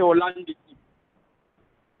Sékou Touré o landi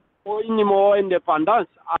o innimo o indépendance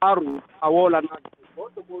aaru a wolanade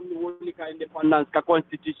goto gonmi woni ka indépendance ka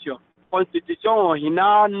constitution o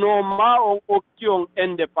hinanoma on okki on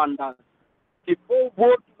indépendance il faut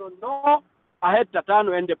wotuno no a hettata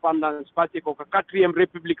no indépendance par ce que ko 4e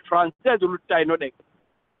république française luttayno ɗen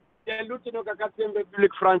te luttino ka 4e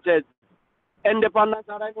république française indépendance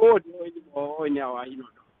arayno woodi o innimo o inni awa hino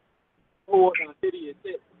ɗo o woɗa sérieux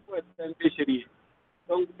te faut être un peu sérieux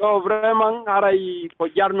donc ɗo vraiment haray ko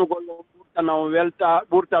jarnugol o ɓurtana on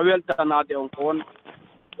ɓurta weltanade on ko won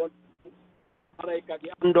haray kadi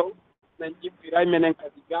anndo men ƴippiray menen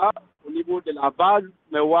kadi ga au niveau de la base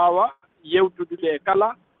mi wawa yewtudude e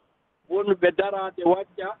kala wonɓe darade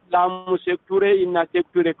wacca laamu Sékou Touré inna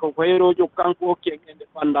Sékou Touré koko herojo kanko hokki en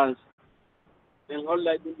indépendance min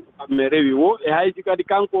hollay ɗum kamɓe rewi o e haysi kadi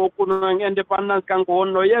kanko hokkuno en indépendance kanko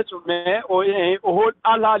wonno yeeso mais o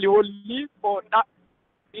alhaali holli ko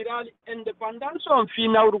ɗaɓɓirali indépendance on fii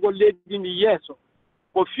nawrugol leydi ndi yeeso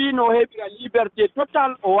ko fiino o heɓira liberté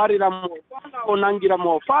total o wariramo o faala o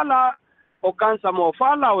nangiramo o faala o kansamo o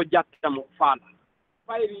faala o jattamo o faala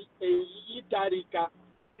ɓayri e yii taarika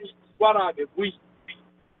waraɓe buy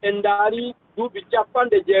en ndaari duuɓi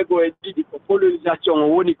 50 ko colonisation o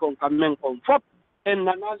woni kon kam men kon fof en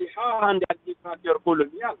nanali haa hannde administrateur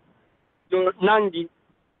colonial no nangi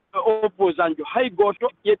opposant jo hay gooto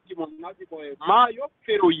ƴettimo naɓimo e maayo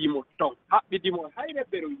feroyimo ton haɓɓidimo e hayre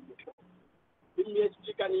feroyimo ton ɗum mi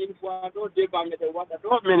expliquani une fois ɗo débat meɗen waɗa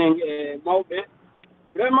ɗo minen e mawɓe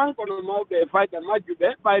vraiment kono mawɓe e fayda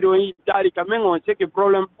majjuɓe ɓayri on yi taarika men on seki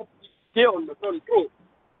probléme te on no toon to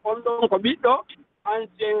on ɗon ko ɓiɗɗo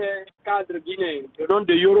ancien cadre guinéen to ɗon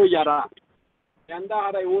de yoro yara e annda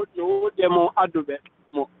haray no woodi e mo adduɓe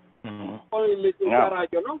mo on monsieur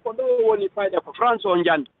yarajo noon ko ɗo woni fayda ko france o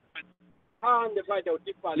jandi haa hannde fayda o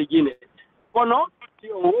tippaali guinée kono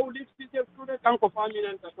si on wowli Sékou Touré kanko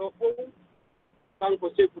faaminanta to fof kanko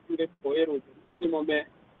Sékou Touré ko hérojo imo mais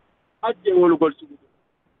acce wolugol sugudu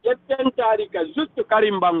ƴetten taarika juste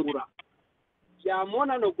Karim Bangoura ya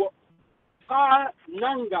monano goɗɗo haa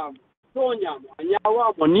nanngamo tooñaamo a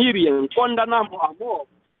ñaawaamo niiri en kondanamo a moo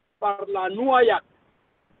par la noyade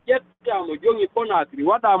ƴettaamo jogi Conakry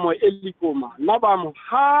waɗaamo e hélico ma naɓaamo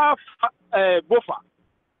haa bofa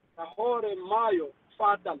ta hoore maayo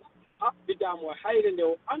faatala haɓɓidaamo e hayre nde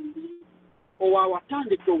o anndi o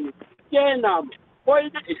waawataande toŋngu ƴeenaamo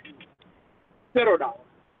ɓoyde e peroɗaa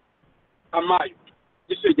a maayo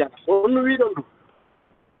monsieur Diallo honno wiiɗon ɗum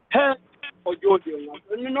he o jooɗi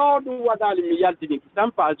o no ɗum waɗaali mi yaltiniki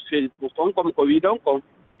tan page Facebook on comme ko wiiɗon kon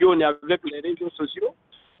jooni avec les réseaux sociaux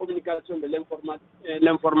communication de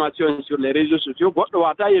l'information sur les réseaux sociaux goɗɗo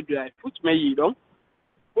wata yeddude e fut mais yiiɗon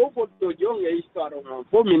fof goɗɗoji on e histoire on on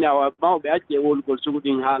fof mine awa mawɓe acci e wolgol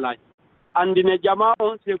suguɗin haalaji andine jama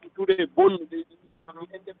on Sékou Touré bonnude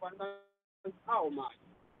indépendance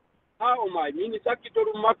ha Hommage min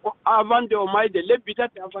sakkitoɗum makko avant de Hommage de lebbi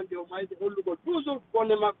tati avant de Hommage de hollugo toujours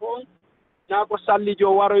kone makko on na ko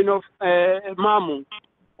sallijo waroyno mamum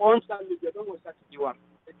on sallijo ɗon o sakkiti war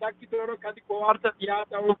e sakkitoro kadi ko warta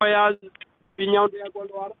yahata on voyage fi ñawdoyagol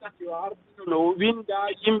wartati o artino no winda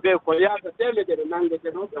yimɓe ko yahata temedere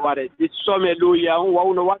nangeteno ɓe ware ɗi some luya on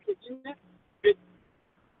wawno watte jinne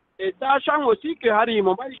et sachant aussi que hari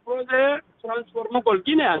mo mbaɗi projet transformugol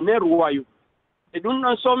Guinée en mer royaume e ɗum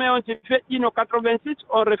ɗon some on si feƴƴino 86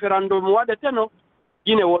 on référendum waɗeteno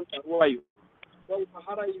Guinée wonta royaume donc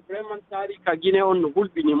haray vraiment tarika Guinée on no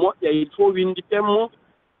hulɓini moƴƴa il faut winditemmo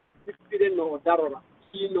siftiren no o darora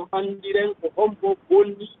sino andiren ko hombo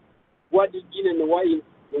bonni waɗi Guinée no wayi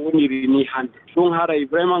no woniri ni hannde ɗum haray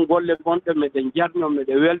vraiment golle gonɗe meɗen jarno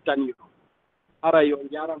meɗen weltaniro haray on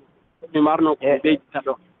jarama mi marno ko ɓeydita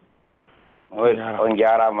ɗo on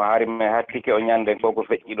jarama hari me hakkike o ñande koko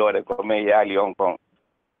feƴƴiɗode ko min yaali on kon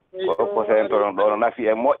ko sen toon ɗo no nafi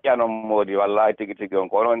e moƴƴa noon moodi wallahi tigui tigui on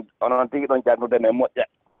ko onon tigui ɗon jannudene e moƴƴa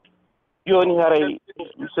joni haray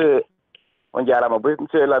monsieur on jarama bo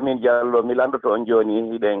monsieur Lamine Diallo mi landoto on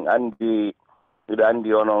joni hiɗen andi miɗo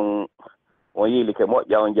andi onon on yiilike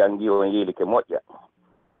moƴƴa on janggi on yiilike moƴƴa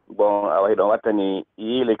bon a wayi ɗon wattani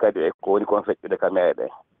yiile kadi e ko woni kon feƴƴude ka meɗen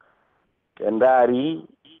ɓe ndaari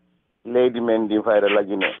leydi men ndi fayda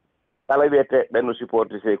lagine kala wiyeteɓe no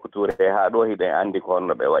supporti Sékou Touré ha ɗo hiɗen andi ko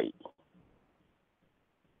honno ɓe wayi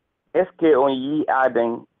est ce que on yii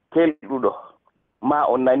aaden kelɗuɗo ma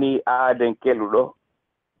on nani aaden kelɗuɗo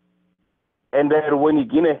e nder woni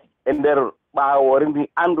Guinée e nder ɓaawore ndi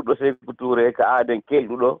annduɗo Sékou Touré ko aaden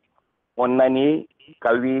kelɗuɗo on nani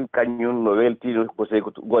ka wi kañum no weltino ko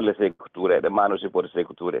golle Sékou Touré ɗe ma no supporti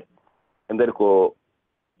Sékou Touré e nder ko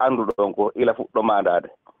annduɗon ko ila fuɗɗo mandade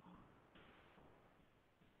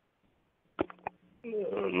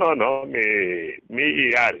non mi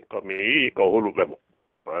yiyaari ko mi yii ko huluɓe mo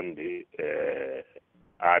andi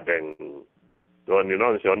aaden joni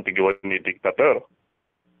noon si on tigi woni dictateur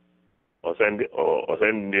o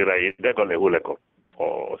sendira yidde kon e hule kon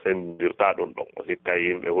o sendirta ɗum ɗon o sikka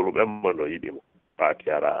yimɓe huluɓe mo no yiɗimo paati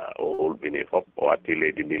ara o hulɓini fof o watti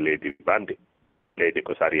leydi ndi leydi bandi leydi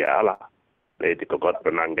ko saria ala leydi ko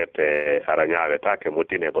goɗɗo nangete hara ñaawetake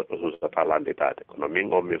mutine goɗɗo susata landitade kono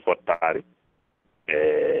min on mi fottaari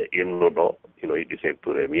e innuɗo ino yiɗi Sékou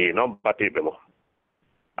Touré mi yii noon batiɓe mo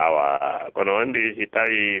awa kono andi si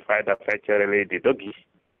tawi fayda feccere leydi dogi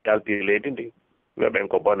jalti leydi ndi weɓen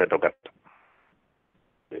ko bone dogatta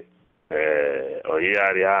o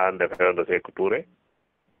yiyaari ha hande fewndo Sékou Touré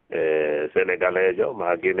sénégalais jo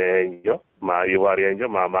ma guinéen jo ma ivoirien jo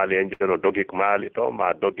ma malien jo no dogi Mali to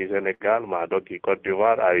ma dogi Sénégal ma dogi Côte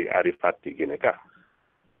d'Ivoire ari fatti Guinée ka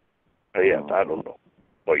a yiyata ɗum ɗo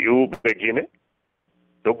o iwɓe Guinée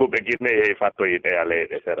dogguɓe Guinée yehi fattoyiɗe a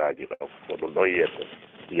leyɗe seraji ɗo ko ɗum ɗon yiyete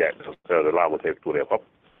yiyeɗe fewde laamu Sékou Touré fof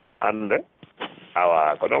hande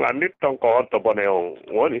awa ko ɗon anndi toon ko honto bone on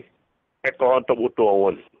woni e ko honto ɓuttu on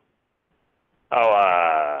woni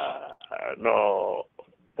awa no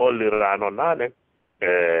pollirra noon naane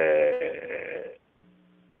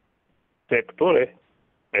Sékou Touré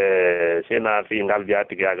sina fi ngal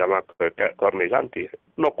jaatigaga makko corniche antire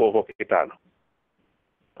nokku fof itano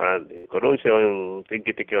andi ko ɗum si on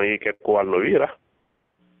tiggi tigi on yii kekkuwal no wiira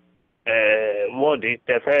moodi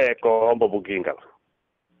te fee ko hombo bugingal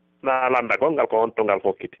na landagol ngal ko honto ngal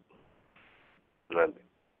fokkiti andi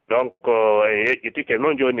donc en yeƴƴitike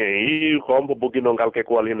noon joni en yii ko hombo bugino ngal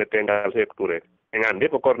kekkuwal hinnetengal Sékou Touré en anndi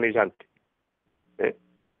ko corniche anti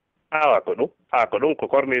awa ko ɗum ko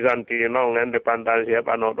corniche anti noon indépendance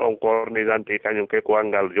heɓano ɗon corniche anti kañum kekkuwal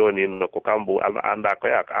ngal joni no ko kambu annda ko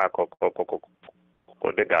yaka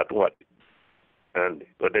ko dega tum waɗi andi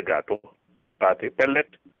ko dega tum paati pellet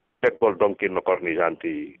teggol donkinno corniche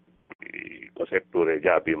anti ko Sékou Touré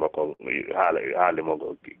jaabima kon haalimo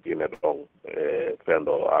Guinée ɗon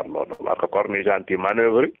fendo arnoɗo ma ko corniche anti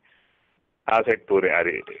manœuvre ha Sékou Touré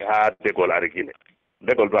ari ha degol ari Guinée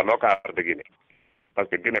degol duwanoka arde Guinée par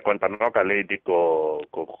ce que Guinée kontanoka leydi ko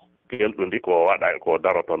kelɗundi ko waɗa ko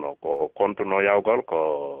darotono ko kontuno yawgol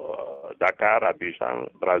ko Dakar Abidjan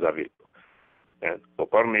Brazzaville ko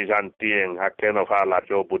corniche anti en hakkeno faala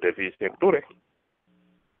jobude fi Sékou Touré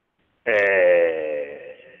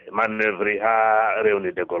manœuvre ha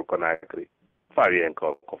rewni degol Conakry fawi en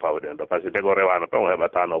ko fawɗen ɗo par ce que degol rewano toon o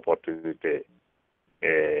heɓatano opportunité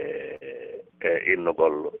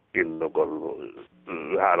innugol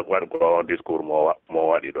haala waɗgo on discours mo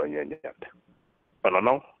waɗi ɗo ñeññerde kono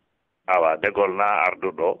noon awa degol na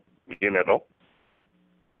arduɗo Guinée ɗo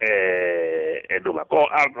e ɗuma ko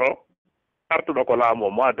arɗo artuɗo ko laamu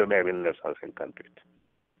o mois de mai 1958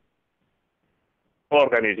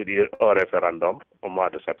 organise o référendum au mois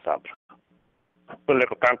de septembre ɗum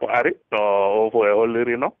ko kanko ari no o fof e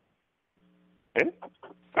hollirino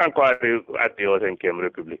kanko ari addi au 5e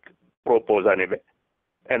république proposani ɓe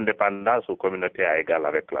indépendance ou communauté à égal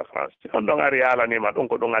avec la France on ɗon ari haalanima ɗum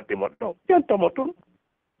ko ɗum addimo ɗo yentomo tun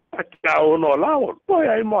acca uno laawol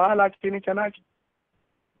ɓoyaymo haalaaki kini canaaki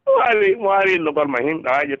mo ari innugol ma himɓe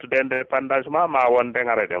wawi ƴettude indépendance ma wonde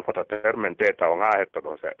ngara ɗen fota termente taw ga hetto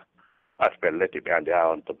ɗon seeɗa aspect leti ɓe andi ha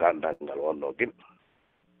on to gandal ngal wonno gin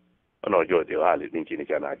ono jooɗi o haali ɗin kini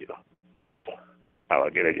canaji ɗo awa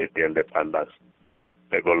gueɗe ƴetti indépendance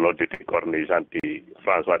ɓe gollodditi cornisanti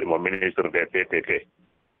France waɗimo ministre des PTT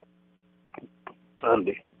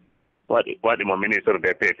andi waɗimo ministre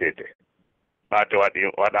des PTT ɓaate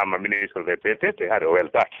waɗama ministre des PTT haade o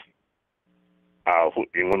weltaki ha o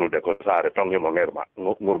fuɗɗi ŋunude ko saare tongimo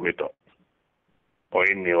ŋurmito o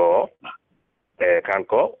inni o e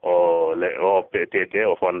kanko o PTT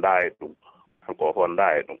o fonda e ɗum kanko o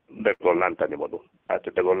fonda e ɗum degol nantanimo ɗum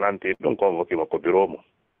ate degol nanti ɗum convoquimo ko bureau mum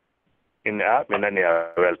inni mi nani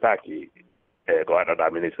a weltaki e ko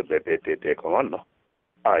waɗaɗa ministre des PTT ko gonɗo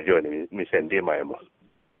joni mi sendima e mon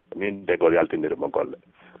min degol yaltinirimo golle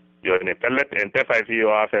joni pellet en tefay fi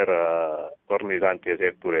o affaire cornisante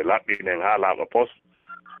Sékou Touré laɓɓinen ha laaɓa poste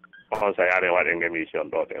on sa yaren waɗen émission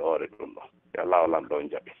ɗo ɗe hoore ɗum ɗo yo Allah o lamɗo on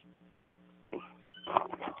jaɓi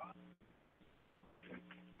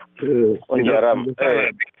on jarama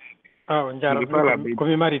on jarama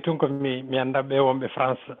komi mari tun komi anda ɓe wonɓe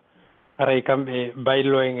France aray kamɓe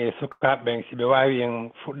baylo en e sukaɓe ɓen si ɓe wawi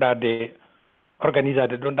en fuɗɗade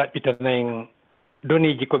organisade ɗon ɗaɓɓitana en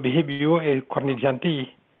donneji koɓe heeɓi yo e cornisante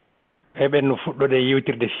heɓen no fuɗɗode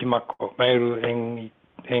yewtirde fi makko ɓayru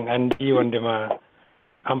en andi wondema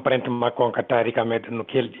empreinte makko on ka taarika meɗen no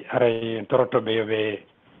kelɗi aray en torotoɓe yoɓe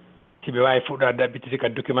si ɓe wawi fuɗɗade ɗaɓɓitide ka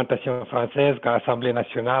documentation française ka assemblée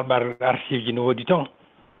nationale ɓar archive ji no woodi toon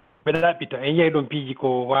ɓe ɗaɓɓita en yeyi ɗon piiji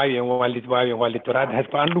ko wawi en wallitorade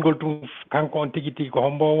hayso ko anndugol tum kanko on tigui tigui ko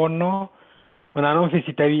hombo wonno wona noon fe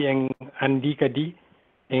si tawi en andi kadi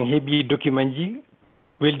en heeɓi document ji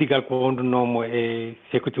weldigal ko wondunomo e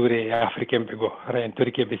Sékou Touré e africain ɓe goo hara en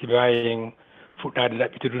torikeɓe si ɓe wawi en fuɗɗade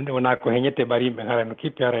ɗaɓɓitude ɗum wona ko heñette ɓar yimɓe hara no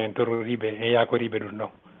kippi hara en tororiɓe en yakoriɓe ɗum ɗon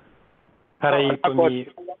haray komi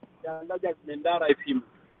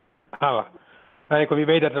awa hay komi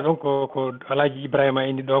ɓeydata ɗon ko Alaji Ibrahima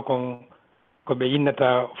indi ɗo ko ɓe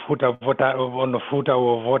innata Fouta vota wonno Fouta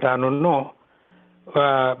o vota noon no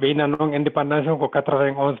ɓe inna noon indépendance on ko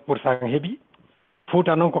 91% heeɓi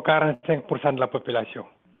Fouta noon ko 45% de la population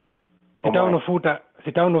si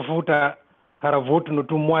tawno Fouta hara vote no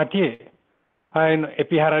tum moitié hayno et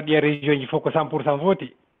puis hara ɗiya région ji fof ko 100%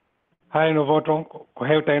 voti hayno vote on ko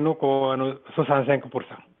hewtayno ko no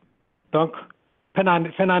 65%. Donc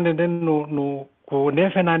fenande nden no ko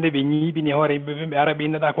nde fenande ɓe ñiiɓini hoore yimɓe ɓe ara ɓe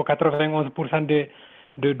innaɗa ko 91%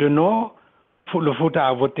 de non le Fouta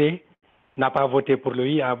a voté n'a pas voté pour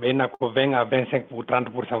lui ɓe inna ko 20 à 25 ou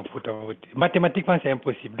 30% Fouta voté mathématiquement c'est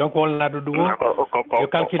impossible donc wolnaɗo ɗum o yo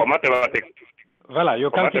calcule mathématique voilà yo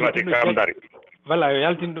calcule voilà yo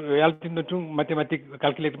yaltinɗo tun mathématique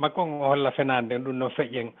calculé makko o holla fenande ɗum ɗon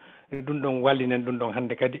feƴƴen ɗum ɗon wallinen ɗum ɗon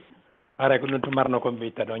hannde kadi aray ko ɗum tumarno kon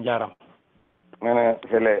ɓe ɗo jarama mana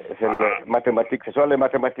c'est les mathématiques ce sont les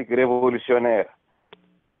mathématiques révolutionnaires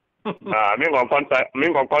min gon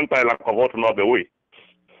konta la ko votunoɓe wuyi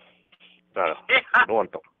ɗum won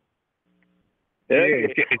to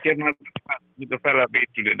ceerno miɗo fala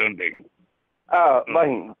ɓeytude ɗon ɗe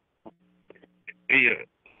ɓahin iyo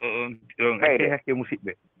on acce hakke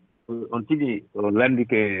musidɓe on tigi on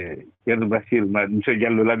landike ceerno Bassir ma monsieur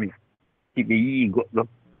Diallo Lami si ɓe yii goɗɗo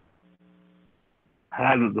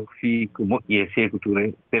haaluɗo fii ko moƴƴi e Sékou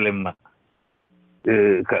Touré téléma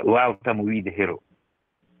wawatamo wiide héros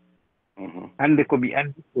hannde komi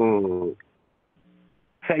anndi ko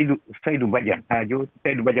Saydou Badiane ha joni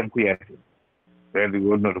Saydou Badiane Kouyaté andi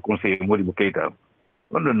wonnoɗo conseiller Modibo Keïta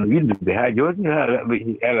on ɗon no windude ha joni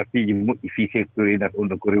ala fiiji moƴƴi fii Sékou Touré nata on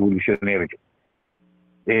ɗon ko révolutionnaire jo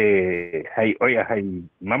e hay oya hay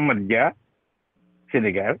Mamadou Dia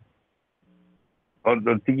Sénégal on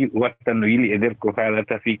ɗon tigi wattanno yili e nder ko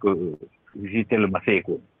haalata fii ko justelma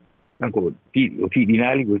Sékou kanko o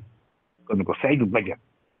tiiɗinaali kono ko Saydou Badiane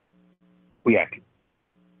Kouyaté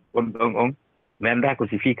on ɗon on mi annda ko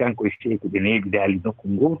si fii kanko e Sékou ɓe neeɓi daali nokku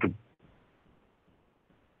gootum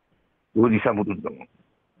woni sabu ɗum ɗon on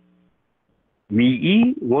mi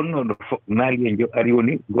yii wonnoɗo naali en jo ari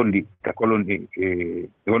woni gondi ka colonne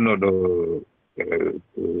wonnoɗo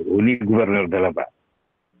woni gouverneur de là-bas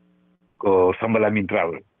ko Samba Lamine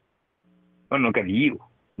Traoré on kadi yi'o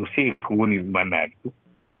no Sékou woni mannaade ɗum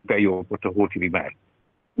tawi o poto hotiri maari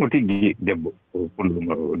mo tigi debbo o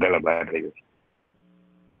pullumo dalabaada yo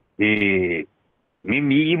min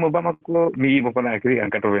mi yi'imo Bamako mi yi'imo Conakry en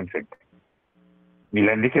 85 mi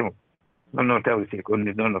landike mo non tawi Sékou on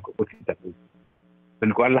noon ko ɓotita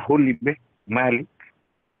ɗum ko Allah holli ɓe Mali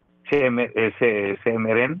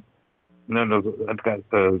CMRN non en tout cas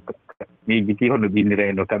mi yejjiti hono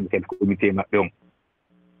ɓinnirayno kamɓe kadi comité maɓɓe on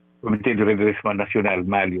comité de redressement national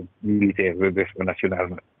Mali on militaire redressement national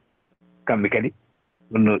maɓɓe kamɓe kadi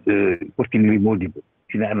ɗonno postiniri Nouadhibou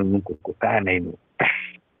sinano ɗum ko kanayno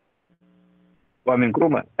Kwame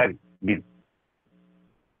Nkrumah ari gil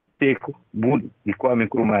Sékou buuɗi ɗi Kwame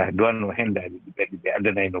Nkrumah dowanno hendaade ɗi ɓerɗi ɓe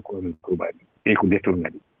addanayno Kwame Nkrumah ɗi Sékou détourna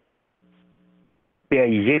ɗi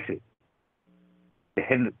PAIGC ɓe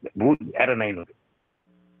hen buuɗi aranayno ɓe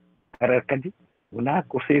ara kadi wonaa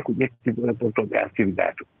ko Sékou ƴetti reportoɓe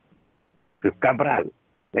artirɗaa to to Cabral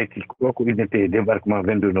ɓayti koko innete débarquement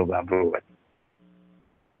 22 novembre o waɗi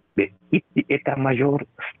ɓe itti état major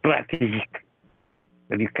stratégique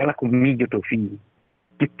kadi kala ko miijoto fii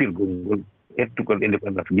kippirgol ngol ettugol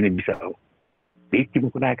indépendance Guinée Bissau ɓe ittimo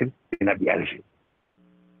Conakry ɓe naɓi Alger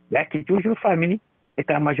ɓe acci toujours famini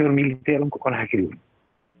état major militaire on ko Conakry woni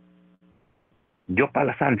Diop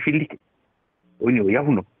Alassane fillike woni o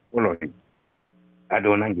yawno Pologne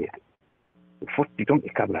aɗo nangeete o fotti toon e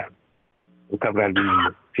Cabral o Cabral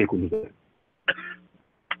ɗum Sékou Touré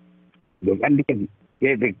donc anndi kadi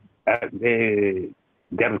ɓeɓe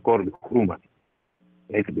garkorɓe Nkrumah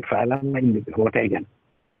ɓeyto ɓe faalama yimɓe ɓe hoota e jan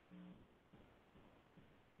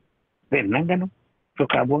ɓe nanngano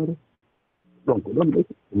sokaboore ɗon ko ɗon ɓe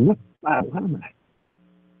nuppaaɗo haa maari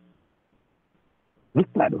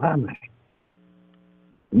nuppaaɗo haa maari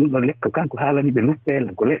ɗum ɗon lekko kanko haalani ɓe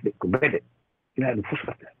nuppeelan ko leɗɗe ko beɗe sinaa ɗum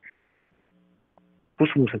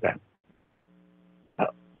fusmusatan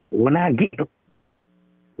wonaa giɗɗo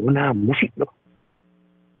wonaa musiɗɗo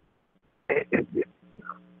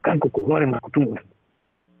kanko ko hoore makko tumata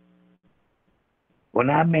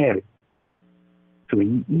wonaa maire so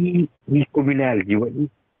yii communal ji waɗi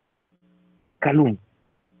kalum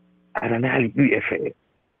aranaali UFR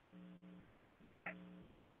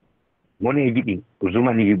moneeji ɗin ko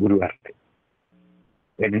zumaniji ɓuri warte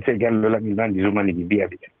kadi so Diallo lamin nandi zumaniji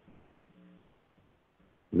mbiyaɓe ɓen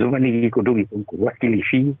zumaniji ko dogi ɗon ko wakkili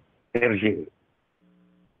fii RGE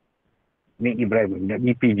min Ibrahima mi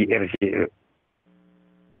naɓi piiji RGE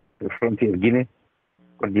to frontiére Guinée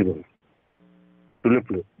Côte d'Ivoire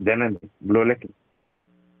Tuleplo Danande Bloleke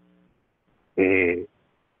e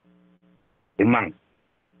Mang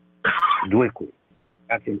Duweko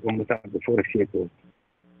ancien combattant de forestier ko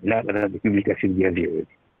laaɓanaɓe publication ji RGE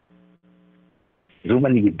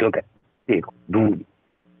zumaniji dogat Sékou duuɗi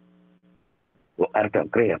o arta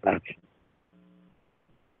créa parti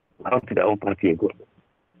o hawtida on parti e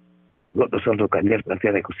goɗɗo solto ka nder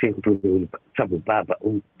partere ko Sékou Touré woni sabu baaba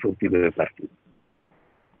on sortiɗo parti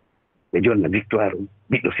ɓe jonna victoire um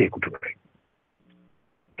ɓiɗɗo Sékou Touré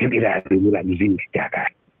heɓiraaɓe wuraɓe zindi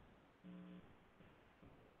jakari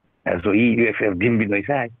so yii UFR dimbino e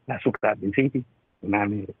saaji ha sukaaɓe seyti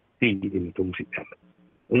naame fiiji ɗen to musidɗalla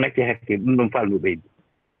on ngacci hakke ɗum ɗon falno ɓeydi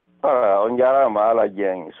on jarama Ala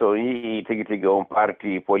Dieng so yii tigi tigi on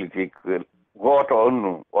parti politique gooto on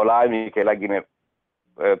nu o laami ke laggine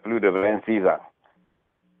plus de 26 ans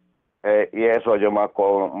yeesojo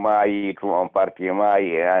makko maayi tum on parti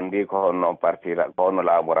maayi e anndi ko honno on parti ko honno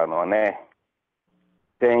laamurano ne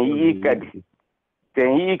ten yii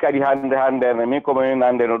kadi hannde min komin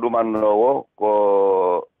nande no ɗumannowo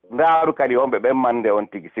ko ndaaru kadi on ɓe ɓemmande on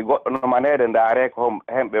tigi si goɗɗo no maneede ndaare ko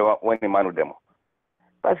hemɓe woni manude mo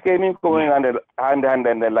par ce que min komin nande hannde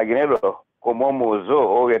nden lagine ɗo ko Momo Zo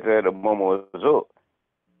o wiyeteeɗo Momo Zo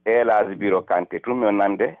Elage Biro Kanté tun min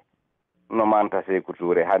nande no manta Sékou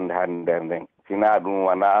Touré hannde nder nden sinaa ɗum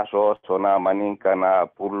wonaa sona maninka na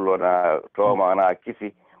pullo na tooma na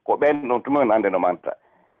kisi ko ɓen ɗum tun min nande no manta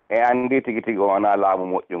e anndi tigi tigi o wonaa laamu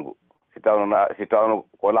moƴƴungu si tawno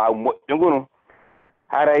ko laamu moƴƴungu nu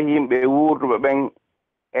haray yimɓe wuurduɓe ɓen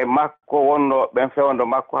e makko wonno ɓen fewndo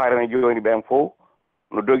makko harane jooni ɓen fof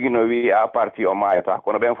no dogi no wii a parti o maayata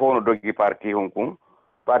kono ɓen fof no dogi parti hunkun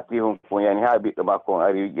yani haa ɓiɗɗo makko on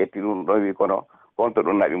ari ƴetti ɗum ɗon wi kono konto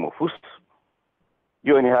ɗum naɓi mo fus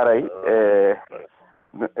jooni haray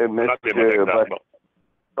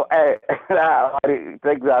wari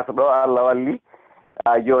Texas ɗo Allah walli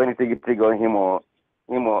jooni tigi tigi on himo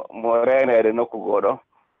mo reeneede nokku goo ɗo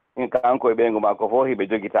in kanko e ɓeygu makko fof hiɓe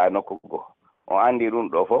jogitaa nokku goo on anndi ɗum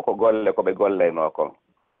ɗo fof ko golle ko ɓe golleynoo kon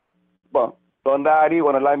bon so ndaari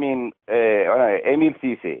wono lamin Émile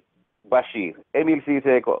Cissé Bachir Émile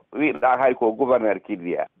Cissé ko wiɗa hay ko gouverneur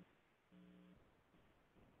Kidwiya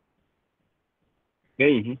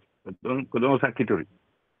eyi ko ɗon sakkitori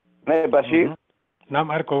nayi Bachir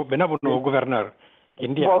nam ari ko ɓe naɓuno gouverneur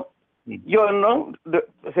India bon yon noon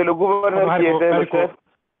c'est le gouverneur qui était le chef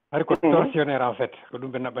ari ko tortionnaire en fait ko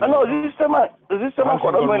ɗum ɓe naɓa non justement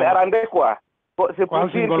ko ɗon woni arande quoi c'est pour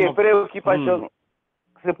dire que préoccupation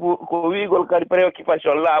c'est pour ko wiigol kadi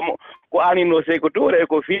préoccupation laamu ko anino Sékou Touré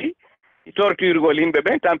ko fii torturgol yimɓe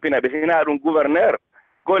ɓen tampina ɓe sina ɗum gouverneur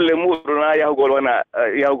golle muɗum na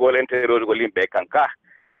yahugol interrogol yimɓe kanka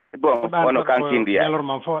bon ono kankindiya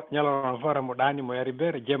ñalorman fof remo ɗani mo yari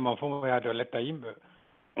beere jemman fof mo yaade o letta yimɓe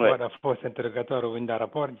waɗa fausse interrogatoire o winda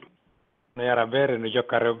rapport ji no yara beere no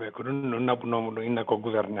jokka rewɓe ko ɗum no naɓunomo ɗum inna ko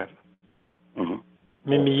gouverneur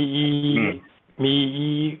min mi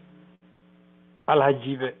yii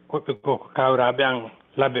alhajiɓe woɓɓe koko kawraɓe an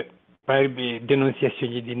laaɓe ɓayri ɓe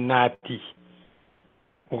dénonciation ji ɗi naati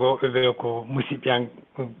woɓɓe ɓe ko musidɓe an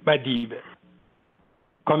ɓadiɓe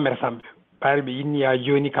commerçant ɓe ɓayri ɓe inniya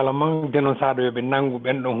joni kala man dénonçaɗo yoɓe nanggu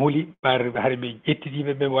ɓen ɗon huuli ɓayri haade ɓe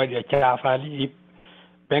ƴettiɗiɓe ɓe waɗi a caafali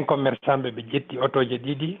ɓen commerçant ɓe ɓe ƴetti otoje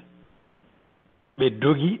ɗiɗi ɓe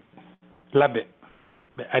dogi laaɓe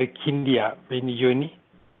ɓe ari kindiya ɓeni joni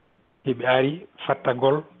ɓe ari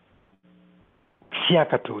fattagol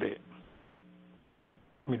Sékou Touré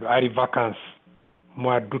miɗo ari vacances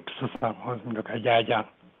mois d'août 71 miɗo ka jajan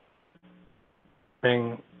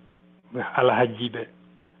ɓen alhajiɓe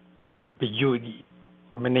ɓe jooɗi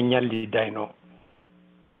minen ñalli dayno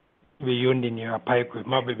ɓe yondini ha paykoye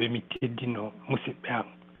mabɓe ɓe mi teddino musidɓe an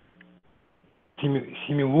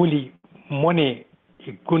simi wuuli mone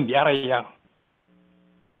e gonɗi aray an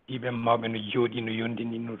ɗiɓen mawɓe no jooɗi no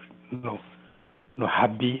yondini no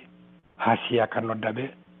habbi ha siyaka nodda ɓe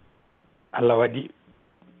Allah waɗi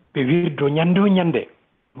ɓe wirdo ñande o ñande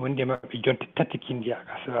wondi e maɓɓe jonte tati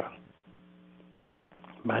kindiyaka sora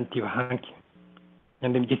mi hanti o hanki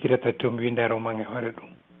ñande mi ƴetti retraite o mi wi nder o mange hoore ɗum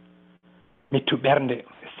mittu ɓernde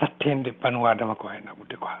sattende banu adama ko hay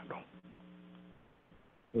naɓude ko ha ɗon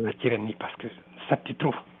accire ni par ce que satti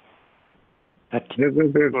trop satti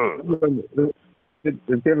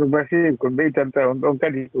ceerno Bachir ko ɓeytanta on ɗon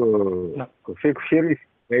kadi ko Sékou Chéri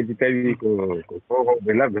ɓeydi tawi ko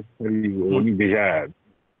fofoɓe laaɓe woni déjà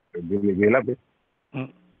ɓe laaɓe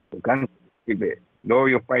ko kanko ɓe ɗo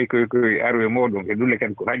yo pay koye arwe moɗon e ɗulle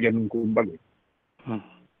kadi ko haƴa num ko mbaɓe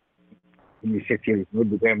ɗumi Sékou Chéri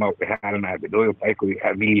noddu koye mawɓe haalnaɓe ɗo yo pay koye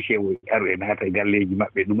milicien o arwe naata e galleji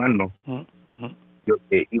maɓɓe ɗuman noon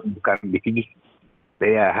yoɓɓe iwdu kamɓe tigi ɓe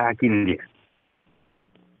yaha ha kindiya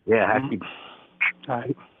ɓe yaha ha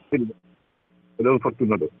kindiya ɗon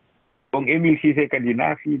fottuno ɗo on Émile Cissé kadi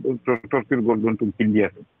naafi ɗon torturgol ɗon tum kindiya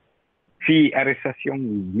to fii arrestation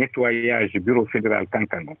nettoyage bureau fédéral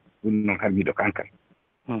kankan o ɗum noon harmiɗo kankan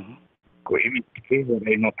ko Émile Cissé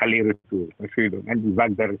waɗayno aller retour par ce que ɗon anndi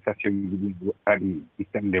vague d' arrestation ji ɗum waɗi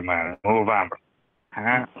systémdema novembre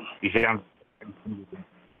ha janvier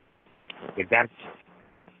ɓe darti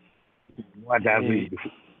mois d'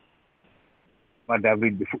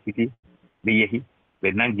 avril ɓe fuɗɗiti ɓe yehi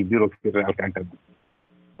ɓe nangi bureau fédéral kankan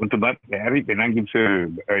on tuma ɓe ari ɓe nangi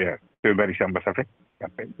monsieur Bari Samba Safé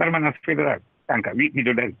permanence fédéral kanka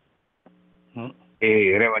wiɗɗiɗo dari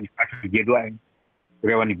e rewani Fatou Diédou en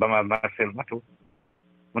rewani Bama Marcel Mato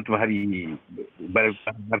on tuma hari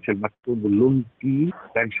Marcel Mato mo lomti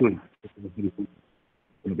dari soni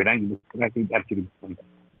kono ɓe nangi ɗi artiri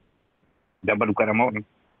Damadou Karama on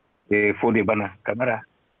e Fodé Bana Camara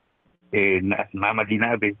e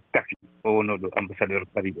Mamadinaɓe tafi o wonoɗo ambassadeur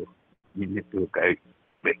Paris ɗo yimɓe to kay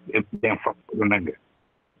ɓen fof ɗo nanga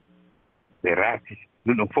ɓe raati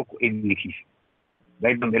ɗum ɗon fof ko Émile Cissé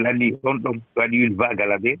ɓay ɗon ɓe lanni on ɗon waɗi une vague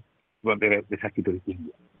ala ɓe ɗon ɓe sakkitori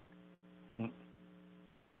kindiya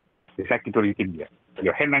ɓe sakkitori kindiya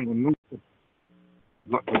yo hennango nu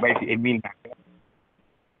goɗɗo ɓayti Émile nanga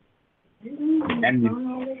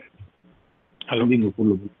andino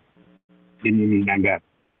pullo ɗinini nangaɓe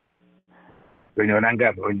ɗoño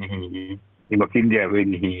nangaɓe oni imo kindiya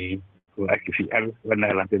woni ko acci fi Allah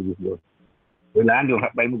wonna lanterbuus ɗo wona anndi on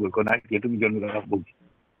haɓɓay mugol kono acci e tumi jonnuɗo haf ɓoggi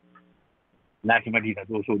naati Madina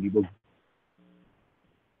ɗo soodi ɓoggi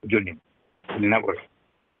jonni oni naɓore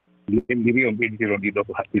mbiri on ɓeyditiron ɗiɗo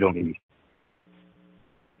ko haɓɓiron e lis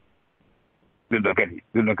ɗum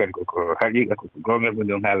ɗon kadi koko haqiqa koko gomer mo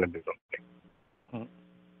jon haalande ɗon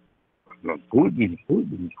noon hulɗini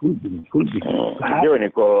joni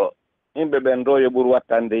ko yimɓe ɓen ɗo yo ɓuuri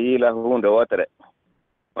wattande yiila hunde wotere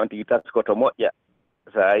on tigi taskoto moƴƴa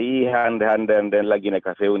so a yii hannde nden laggine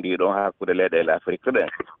ka fewndi ɗon hakkude leyɗele Afrique ɗen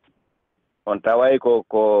on taway ko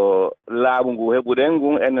laamu ngu heɓuɗen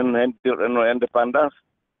ngun enen hentirɗen no indépendance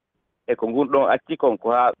e ko ngun ɗon acci kon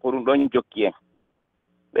ko ɗum ɗon jokki en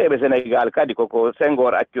ɓeɓe Sénégal kadi koko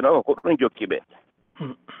Senghor accuno ko ɗum jokki ɓe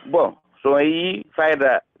bon so yi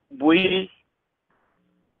fayda boyi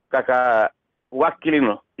kaka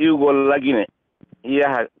wakkilino iwgol lagine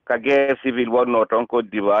yaha ka guerre civile wonno toon Côte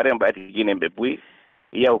d'Ivoire en ɓayati Guinée ɓe buyi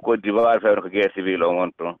yahu Côte d'Ivoire fewno ko guerre civile on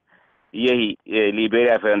won toon yehi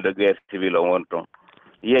Libéria fewno guerre civile on won toon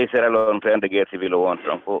yehi Sierra Leone fewno guerre civile on won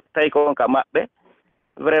toon ko tawi kon ka maɓɓe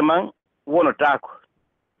vraiment wonotako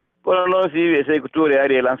kono noon si wiye Sékou Touré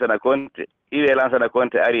ari e Lansana Conté iwi e Lansana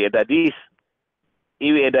Conté ari e Dadis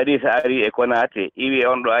iwi e Dadis ari e Konaté iwi e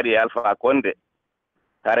on ɗo ari e Alpha Condé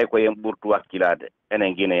haray ko yen ɓurtu wakkilade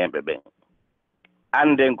enen Guinéen ɓen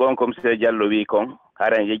anden gon ko monsieur Diallo wi kon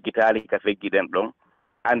haren yejjitali ka feggiɗen ɗon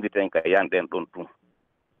anditen ka yanɗen ɗon tun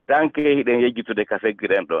tanke hiɗen yejjitude ka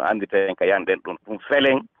feggiɗen ɗon anditen ka yanɗen ɗon tun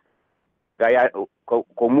felen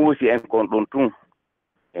ko muusi en kon ɗon tun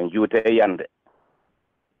en juute yande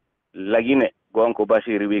lagine gonko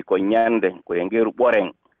Bashir wi ko ñande koye ngeru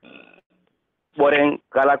ɓoren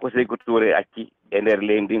kala ko Sékou Touré acci e nder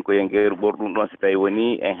leydi ndin koye ngeru ɓorɗum ɗon si tawi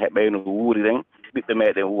woni en heɓayno wuuriren ɓiɓɓe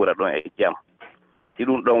meɗen wuura ɗon e jaam si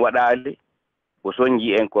ɗum ɗon waɗali ko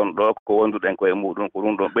soñji en kon ɗo ko wonduɗen koye muɗum ko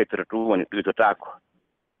ɗum ɗon ɓettata tun woni ɗuytotako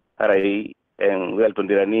haray en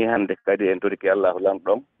weltodira ni hande kadi en toriki Allahu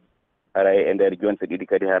lamɗon haray e nder jonte ɗiɗi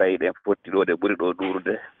kadi haray ɗen fotti ɗo ɗe ɓuri ɗo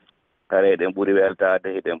duurde haray ɗen ɓuri weltade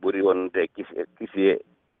eɗen ɓuri wonde kisiye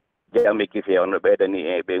jaam e kisiye on no ɓeydani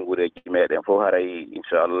e ɓe guureji meɗen fof haray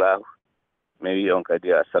inchallahu mi wi on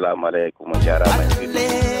kadi assalamu aleykum on jarama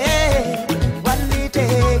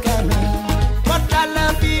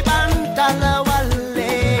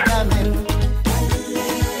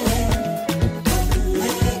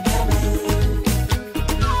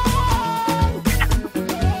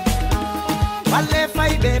Walle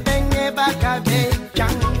fay be benye baka be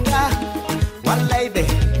changa walle